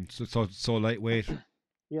 So lightweight.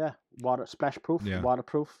 Yeah, splash proof, Yeah.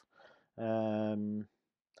 waterproof. One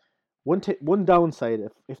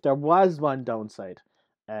downside, if there was one downside,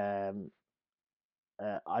 on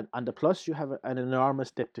the plus, you have an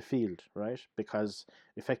enormous depth of field, right? Because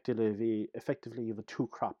effectively you have a 2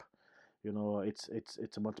 crop.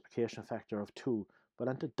 It's a multiplication factor of 2. But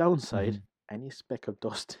on the downside, any speck of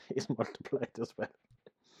dust is multiplied as well.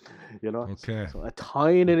 Okay. So a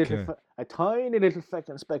tiny little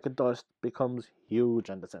speck of dust becomes huge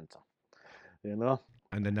on the sensor.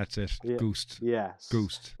 And then that's it. Yeah. Goosed. Yes.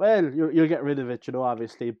 Goosed. Well, you'll get rid of it,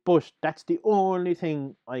 obviously. But that's the only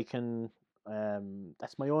thing I can.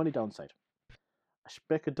 That's my only downside. A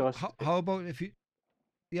speck of dust. How about if you?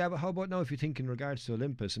 Yeah, but how about now if you think in regards to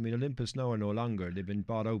Olympus? I mean, Olympus now are no longer. They've been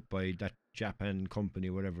bought out by that Japan company,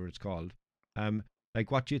 whatever it's called. Like,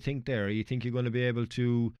 what do you think there? You think you're going to be able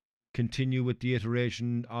to continue with the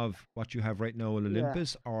iteration of what you have right now in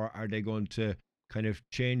Olympus, or are they going to kind of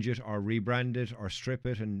change it or rebrand it or strip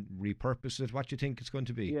it and repurpose it? What do you think it's going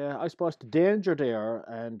to be? Yeah, I suppose the danger there,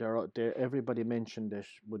 and everybody mentioned it,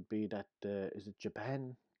 would be that is it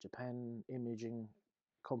Japan Imaging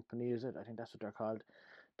Company? Is it? I think that's what they're called.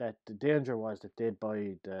 That the danger was that they'd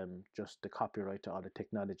buy just the copyright to all the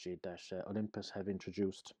technology that Olympus have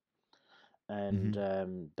introduced, and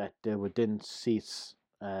that they would then cease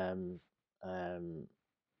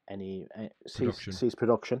cease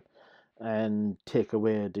production and take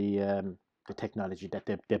away the technology that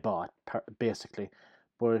they bought, basically.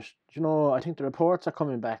 But I think the reports are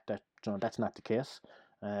coming back that that's not the case.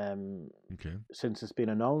 Since it's been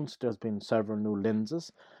announced, there's been several new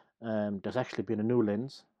lenses. There's actually been a new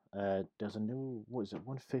lens. There's a new,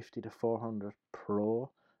 150 to 400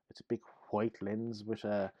 Pro. It's a big white lens with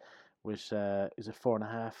is a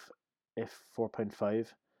 4.5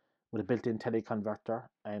 f/4.5 with a built-in teleconverter,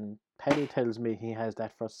 and Paddy tells me he has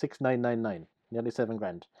that for 6,999, nearly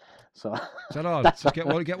 $7,000. So is that all? Just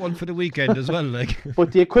get one for the weekend as well, like.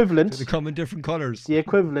 But the equivalent, they come in different colours. The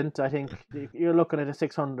equivalent, I think, you're looking at a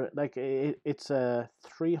 600, like it's a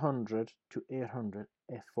 300 to 800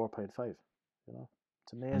 f/4.5.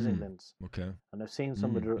 It's an amazing lens. Okay. And I've seen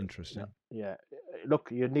some of the interesting. Yeah, look,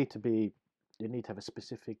 you need to be you need to have a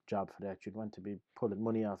specific job for that. You'd want to be pulling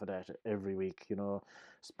money off of that every week.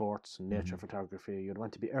 Sports and nature photography. You'd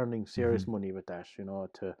want to be earning serious money with that.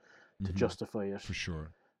 To justify it. For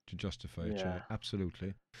sure. To justify it, Yeah.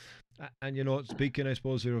 absolutely. And speaking, I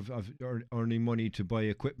suppose, of earning money to buy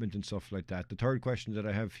equipment and stuff like that, the third question that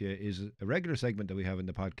I have here is a regular segment that we have in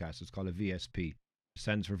the podcast. It's called a VSP. It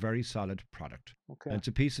stands for Very Solid Product. Okay. And it's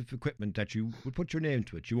a piece of equipment that you would put your name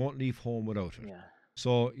to it. You won't leave home without it. Yeah.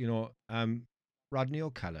 So, Rodney O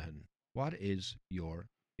Callaghan, what is your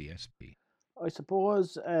VSP? I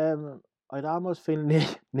suppose I'd almost feel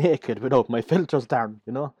naked without my filters, Darren.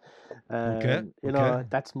 Okay.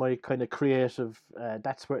 That's my kind of creative.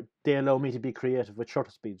 That's where they allow me to be creative with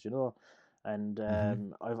shutter speeds. And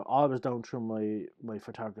I've always down through my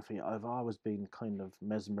photography, I've always been kind of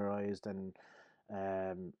mesmerized and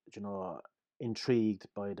intrigued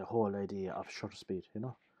by the whole idea of shutter speed.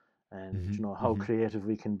 And how creative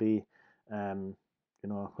we can be.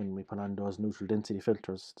 When we put on those neutral density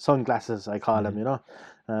filters, sunglasses, I call them,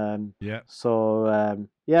 Yeah. So,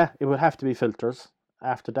 it would have to be filters.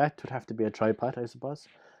 After that, it would have to be a tripod, I suppose,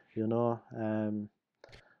 And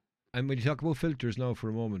when you talk about filters now for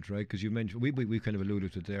a moment, right, because you mentioned, we kind of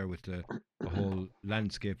alluded to it there with the whole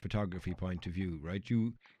landscape photography point of view, right?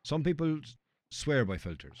 Some people swear by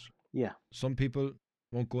filters. Yeah. Some people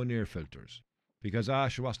won't go near filters. Because,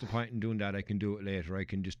 sure, what's the point in doing that? I can do it later. I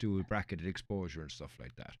can just do a bracketed exposure and stuff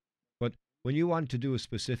like that. But when you want to do a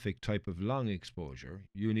specific type of long exposure,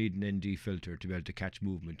 you need an ND filter to be able to catch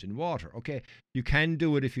movement in water. Okay, you can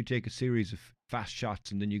do it if you take a series of fast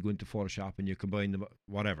shots and then you go into Photoshop and you combine them,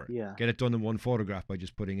 whatever. Yeah. Get it done in one photograph by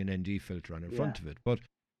just putting an ND filter on in front of it. But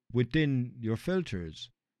within your filters,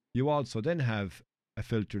 you also then have a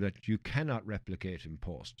filter that you cannot replicate in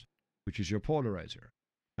post, which is your polarizer.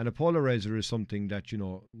 And a polarizer is something that,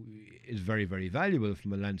 is very, very valuable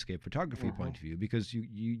from a landscape photography point of view, because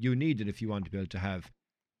you need it if you want to be able to have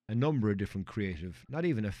a number of different creative, not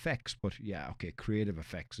even effects, but creative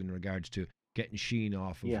effects in regards to getting sheen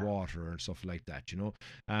off of water and stuff like that,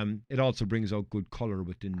 It also brings out good color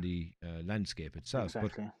within the landscape itself.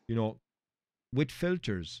 Exactly. But, with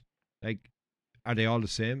filters, like, are they all the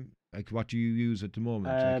same? Like, what do you use at the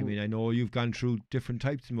moment? I know you've gone through different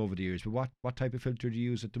types of them over the years, but what type of filter do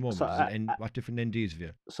you use at the moment? So, what different NDs have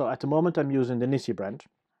you? So at the moment I'm using the Nissi brand.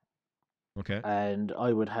 Okay. And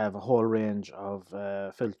I would have a whole range of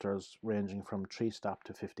filters ranging from 3 stop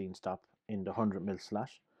to 15 stop in the 100mm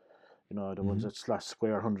slash. The ones that slash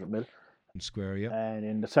square 100mm. And square, yeah. And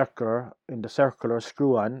in the circular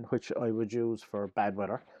screw on, which I would use for bad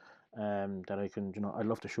weather. That I can, I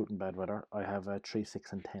love to shoot in bad weather. I have a 3,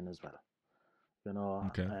 6, and 10 as well.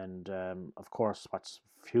 Okay. And of course, what's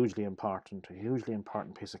a hugely important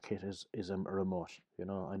piece of kit is a remote.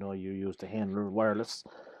 I know you use the handle wireless.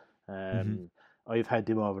 I've had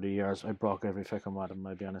them over the years. I broke every fucking one of them,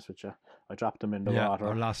 I'll be honest with you. I dropped them in the water.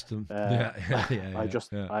 Or lost them. I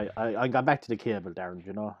got back to the cable, Darren,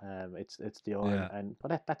 it's the oil.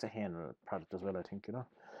 But that's a handle product as well, I think,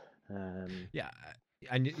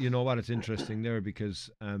 And you know what? It's interesting there because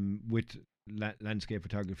with landscape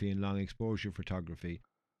photography and long exposure photography,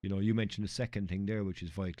 you mentioned the second thing there, which is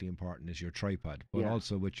vitally important, is your tripod. But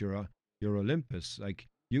also with your Olympus, like,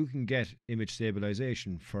 you can get image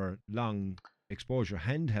stabilization for long exposure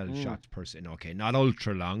handheld shots per se. Okay, not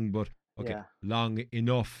ultra long, but long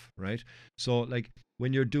enough, right? So, like,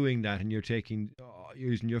 when you're doing that and you're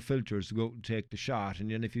using your filters to go take the shot, and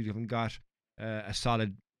then if you haven't got a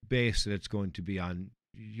solid base that it's going to be on,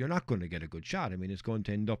 you're not going to get a good shot. It's going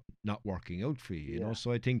to end up not working out for you, you know.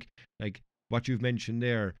 So I think, like, what you've mentioned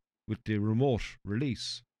there with the remote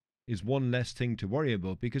release is one less thing to worry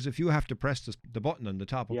about, because if you have to press the button on the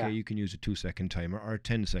top, you can use a 2-second timer or a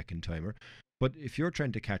 10-second timer. But if you're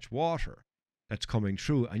trying to catch water that's coming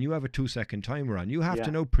through and you have a 2-second timer on, you have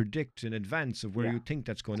to now predict in advance of where you think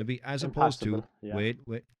that's going to be, as opposed to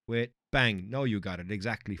wait, bang, now you got it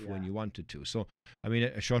exactly for when you wanted to. So,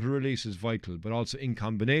 a shutter release is vital, but also in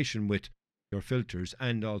combination with your filters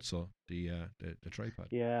and also the tripod.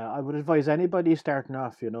 Yeah, I would advise anybody starting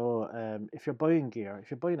off, if you're buying gear,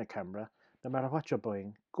 if you're buying a camera, no matter what you're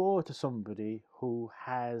buying, go to somebody who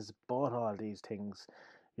has bought all these things,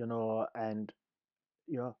 and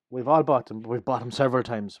we've all bought them. We've bought them several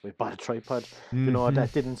times. We've bought a tripod, that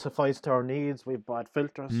didn't suffice to our needs. We've bought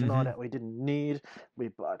filters, that we didn't need. We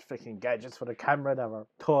bought freaking gadgets for the camera that were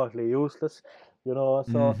totally useless,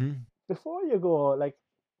 So before you go, like,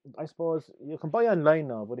 I suppose you can buy online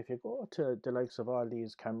now, but if you go to the likes of all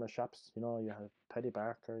these camera shops, you have Paddy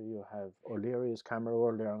Barker, you have O'Leary's Camera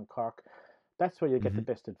World there in Cork. that's where you get the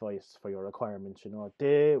best advice for your requirements. You know,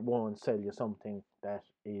 they won't sell you something that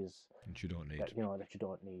is That you don't need. that you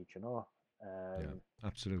don't need. You know. Yeah,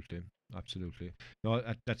 absolutely, absolutely. No,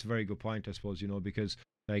 that's a very good point, I suppose. You know, because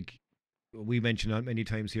like we mentioned many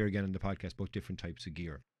times here again in the podcast about different types of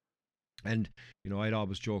gear, and you know, I'd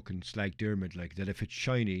always joke and slag Dermot like that if it's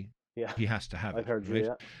shiny, Yeah, he has to have I've it, heard you. right?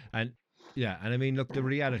 Yeah, And yeah, and I mean, look, the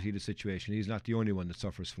reality of the situation, he's not the only one that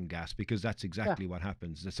suffers from gas because that's exactly what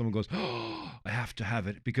happens. That someone goes, oh, I have to have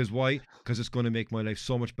it because why? Because it's going to make my life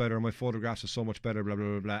so much better. My photographs are so much better. Blah blah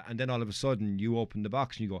blah blah. And then all of a sudden, you open the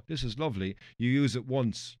box and you go, this is lovely. You use it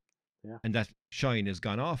once, yeah. and that shine has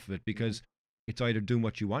gone off of it because it's either doing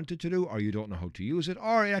what you want it to do, or you don't know how to use it,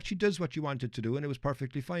 or it actually does what you want it to do, and it was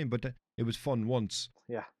perfectly fine. But it was fun once.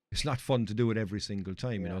 Yeah. It's not fun to do it every single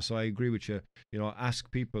time, you know. So I agree with you. You know, ask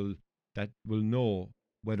people that will know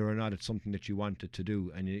whether or not it's something that you wanted to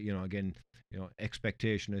do. And you know, again, you know,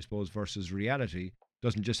 expectation, I suppose, versus reality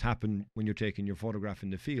doesn't just happen when you're taking your photograph in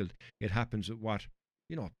the field. It happens at what,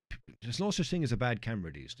 you know, there's no such thing as a bad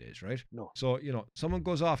camera these days, right? No. So, you know, someone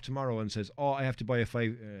goes off tomorrow and says, "Oh, I have to buy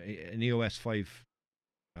an EOS 5,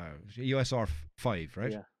 EOS R5,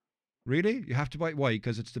 right?" Yeah. Really? You have to buy it? Why?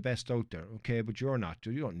 Because it's the best out there. Okay, but you're not.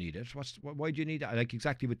 You don't need it. Why do you need that? Like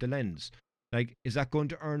exactly with the lens. Like, is that going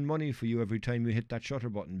to earn money for you every time you hit that shutter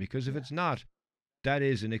button? Because if it's not, that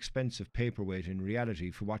is an expensive paperweight in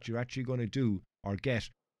reality for what you're actually going to do or get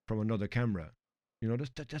from another camera. You know,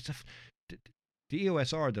 the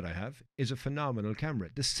EOS R that I have is a phenomenal camera.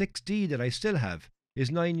 The 6D that I still have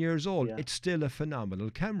is 9 years old. Yeah. It's still a phenomenal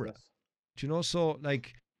camera. Yes. Do you know? So,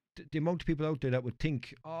 like, the amount of people out there that would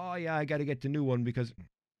think, oh, yeah, I got to get the new one because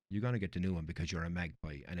you're going to get the new one because you're a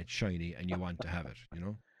magpie and it's shiny and you want to have it, you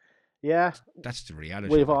know? Yeah. That's the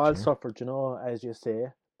reality. We've of it, all you know? suffered, you know, as you say.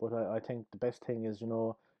 But I think the best thing is, you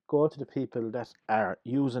know, go to the people that are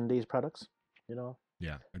using these products, you know.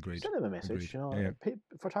 Yeah, agreed. Send them a message, Agreed. you know. Yeah.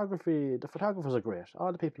 Photography, the photographers are great.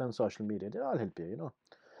 All the people on social media, they all help you, you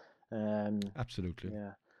know. Absolutely.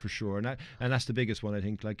 Yeah. For sure. And that's the biggest one, I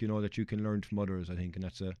think, like, you know, that you can learn from others, I think, and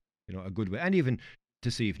that's a, you know, a good way. And even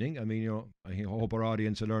this evening, I mean, you know, I hope our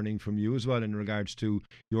audience are learning from you as well in regards to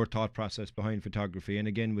your thought process behind photography. And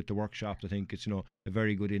again, with the workshops, I think it's, you know, a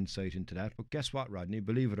very good insight into that. But guess what, Rodney?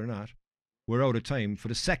 Believe it or not, we're out of time. For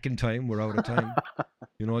the second time, we're out of time.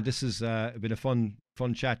 You know, this has been a fun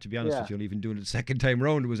chat, to be honest with you. And even doing it the second time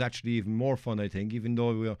round, it was actually even more fun, I think, even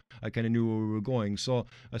though I kind of knew where we were going. So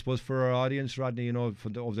I suppose for our audience, Rodney, you know,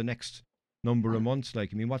 over the next number of months, like,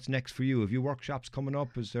 I mean, what's next for you? Have you workshops coming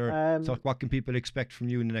up? Is there, so what can people expect from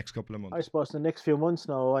you in the next couple of months? I suppose in the next few months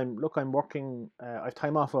now, I'm working, I've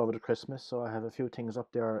time off over the Christmas, so I have a few things up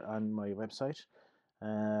there on my website.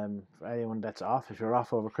 For anyone that's off, if you're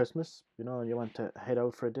off over Christmas, you know, and you want to head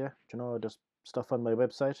out for a day, you know, there's stuff on my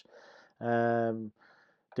website.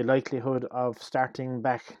 The likelihood of starting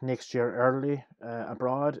back next year early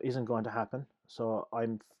abroad isn't going to happen. So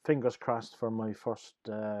I'm fingers crossed for my first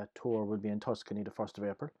tour will be in Tuscany the 1st of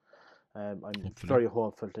April. I'm very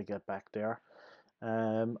hopeful to get back there.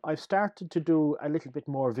 I've started to do a little bit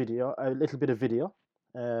of video.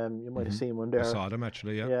 You might have seen one there. I saw them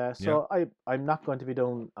actually, yeah. Yeah, so I'm not going to be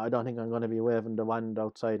doing. I don't think I'm going to be waving the wand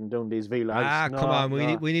outside and doing these vlogs. Come on,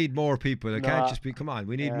 we need more people. It can't just be. Come on,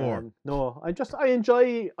 we need more. No, I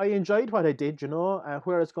enjoyed what I did. You know,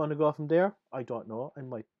 where it's going to go from there, I don't know.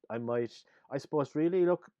 I might. I suppose really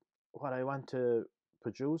look. What I want to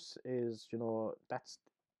produce is, you know, that's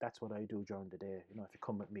what I do during the day. You know, if you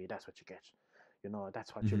come with me, that's what you get. You know,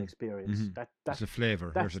 that's what you'll experience. That's the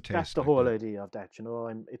flavor. Here's a taste. That's the whole idea of that. You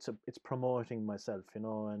know, it's promoting myself. You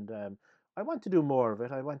know, and I want to do more of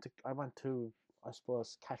it. I want to. I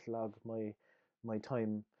suppose catalog my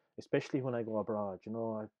time, especially when I go abroad. You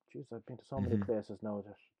know, I've been to so many places now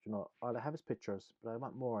that, you know, all I have is pictures, but I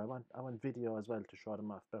want more. I want video as well to show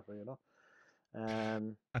them off better. You know.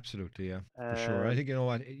 Absolutely, yeah, for sure. I think, you know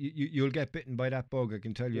what, you'll get bitten by that bug, I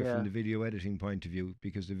can tell you, from the video editing point of view,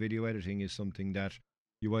 because the video editing is something that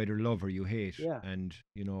you either love or you hate. And,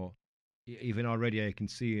 you know, even already I can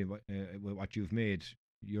see what you've made.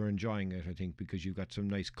 You're enjoying it, I think, because you've got some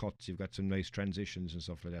nice cuts, you've got some nice transitions and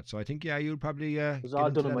stuff like that. So I think, you'll probably it was all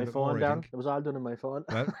done on my phone, Darren. It was all done on my phone.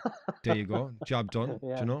 Well, there you go, job done.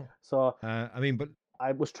 You know. So I mean, but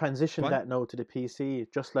I was transitioning that now to the PC,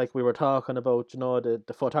 just like we were talking about, you know, the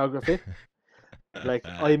photography. Like,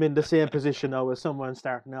 I'm in the same position now as someone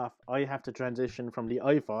starting off. I have to transition from the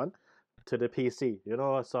iPhone to the PC, you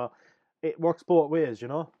know, so it works both ways, you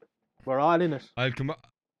know. We're all in it. I'll come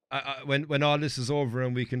when all this is over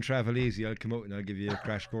and we can travel easy, I'll come out and I'll give you a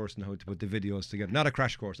crash course on how to put the videos together. Not a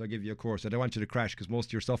crash course, I'll give you a course. I don't want you to crash because most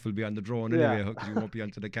of your stuff will be on the drone anyway, because you won't be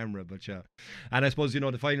onto the camera. But yeah, and I suppose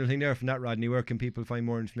the final thing there from that, Rodney, where can people find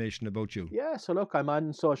more information about you? Yeah, so look, I'm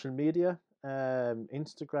on social media,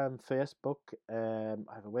 Instagram, Facebook. I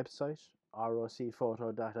have a website,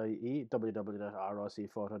 rocphoto.ie,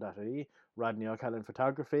 www.rocphoto.ie, Rodney O Callaghan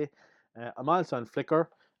Photography. I'm also on Flickr.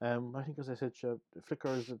 I think, as I said,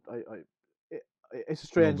 Flickr is it's a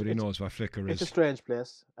strange. Nobody knows what Flickr is. It's a strange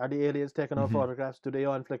place. Are the aliens taking our photographs? Do they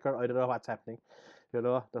own Flickr? I don't know what's happening.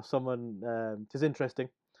 There's someone. It's interesting.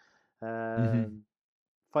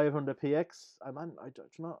 500px. I'm on.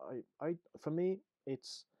 I for me,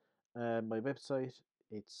 it's my website.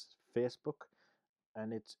 It's Facebook,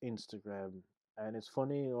 and it's Instagram. And it's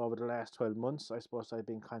funny, over the last 12 months, I suppose I've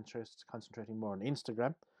been concentrating more on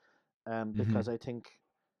Instagram, because I think,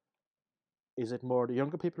 is it more the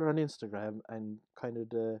younger people are on Instagram and kind of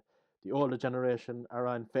the older generation are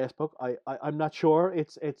on Facebook? I'm not sure.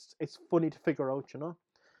 It's funny to figure out,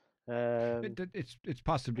 It's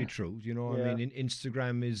possibly true. I mean,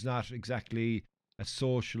 Instagram is not exactly a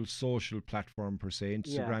social platform per se.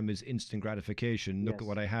 Instagram is instant gratification. Look at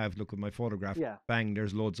what I have. Look at my photograph. Bang,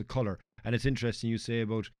 there's loads of color. And it's interesting you say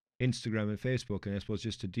about Instagram and Facebook, and I suppose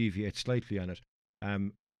just to deviate slightly on it,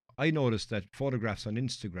 I noticed that photographs on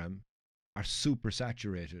Instagram are super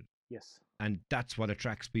saturated. Yes. And that's what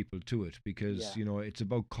attracts people to it, because it's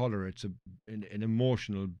about color. It's an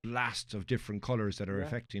emotional blast of different colors that are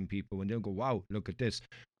affecting people, and they'll go, wow, look at this.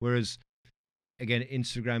 Whereas again,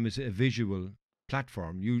 Instagram is a visual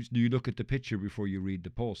platform. You look at the picture before you read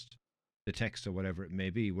the post, the text or whatever it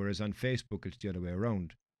may be. Whereas on Facebook, it's the other way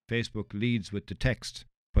around. Facebook leads with the text,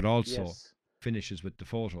 but also finishes with the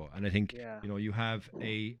photo. And I think you have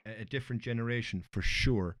a different generation for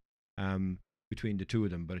sure between the two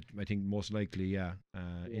of them. But I think most likely,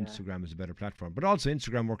 Instagram is a better platform. But also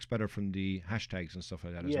Instagram works better from the hashtags and stuff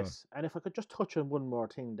like that as well. Yes, and if I could just touch on one more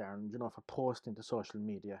thing, Darren, for posting to social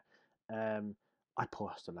media, I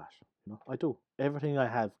post a lot. I do. Everything I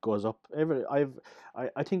have goes up. I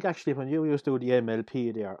think actually when you used to do the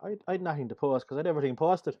MLP there, I'd nothing to post because I'd everything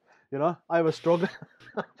posted. I was struggling.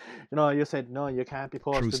 You said no, you can't be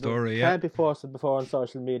posted. True story. Can't be posted before on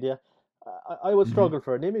social media. I would struggle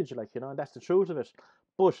for an image, and that's the truth of it.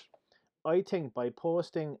 But I think by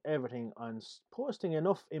posting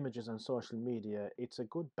enough images on social media, it's a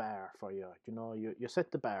good bar for you. You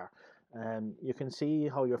set the bar. You can see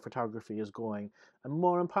how your photography is going, and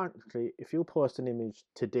more importantly, if you post an image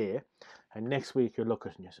today and next week you look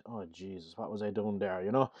at it and you say, oh Jesus, what was I doing there?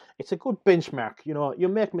 It's a good benchmark. You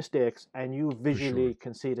make mistakes and you visually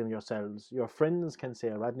can see them yourselves. Your friends can say,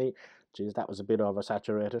 Rodney, geez, that was a bit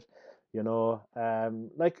oversaturated.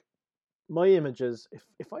 Like my images,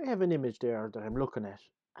 if I have an image there that I'm looking at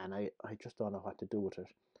and I just don't know what to do with it,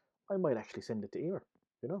 I might actually send it to Emer,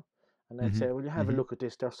 and I'd say, well, you have a look at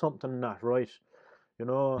this, there's something not right, and,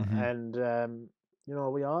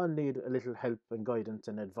 we all need a little help and guidance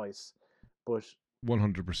and advice, but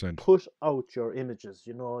 100%. Put out your images,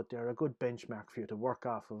 they're a good benchmark for you to work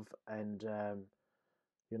off of, and,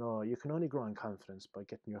 you can only grow in confidence by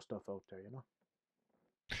getting your stuff out there,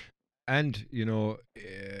 And,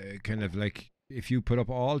 kind of like, if you put up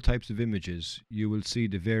all types of images, you will see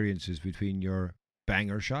the variances between your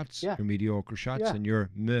banger shots, your mediocre shots, and your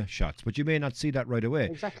meh shots. But you may not see that right away.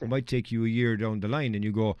 Exactly. It might take you a year down the line and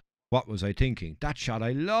you go, what was I thinking? That shot,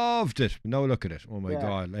 I loved it. Now look at it. Oh my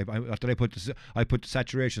God. After I put the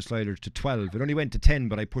saturation slider to 12. It only went to 10,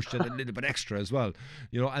 but I pushed it a little bit extra as well.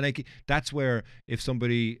 And that's where, if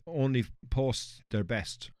somebody only posts their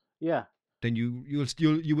best, then you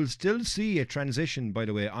will still see a transition, by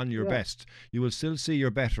the way, on your best. You will still see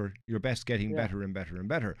your best getting better and better and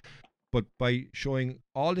better. But by showing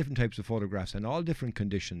all different types of photographs and all different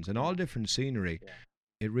conditions and all different scenery,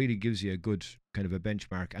 it really gives you a good kind of a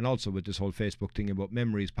benchmark. And also with this whole Facebook thing about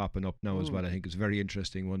memories popping up now as well, I think it's a very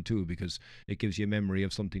interesting one too, because it gives you a memory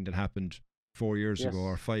of something that happened 4 years ago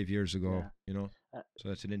or 5 years ago, So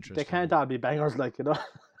that's an interesting They can't one. all be bangers, They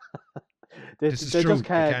This is just true.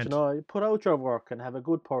 can't, put out your work and have a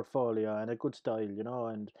good portfolio and a good style,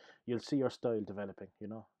 and you'll see your style developing,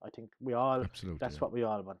 I think we all, Absolutely, that's what we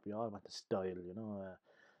all want. We all want the style,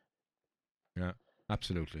 Yeah,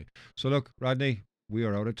 absolutely. So look, Rodney, we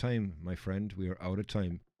are out of time, my friend. We are out of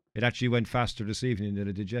time. It actually went faster this evening than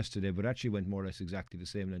it did yesterday, but actually went more or less exactly the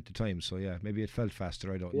same length of time. So yeah, maybe it felt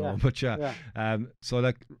faster. I don't know. But so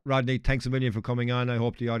like, Rodney, thanks a million for coming on. I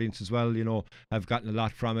hope the audience as well, have gotten a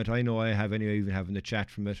lot from it. I know I have anyway, even having the chat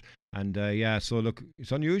from it. And so look,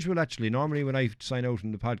 it's unusual actually. Normally when I sign out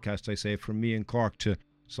in the podcast, I say from me in Cork to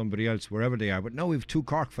somebody else, wherever they are. But now we've 2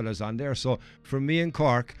 Cork fellas on there. So from me in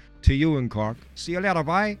Cork to you in Cork, see you later,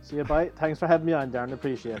 bye. See you, bye. Thanks for having me on, Darren.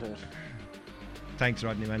 Appreciate it. Thanks,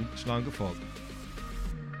 Rodney, man. Slán go fóg.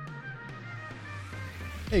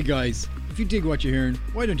 Hey guys, if you dig what you're hearing,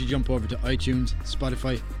 why don't you jump over to iTunes,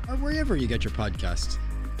 Spotify, or wherever you get your podcasts.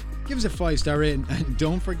 Give us a 5-star rating and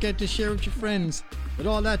don't forget to share with your friends. With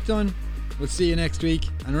all that done, we'll see you next week,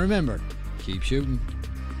 and remember, keep shooting.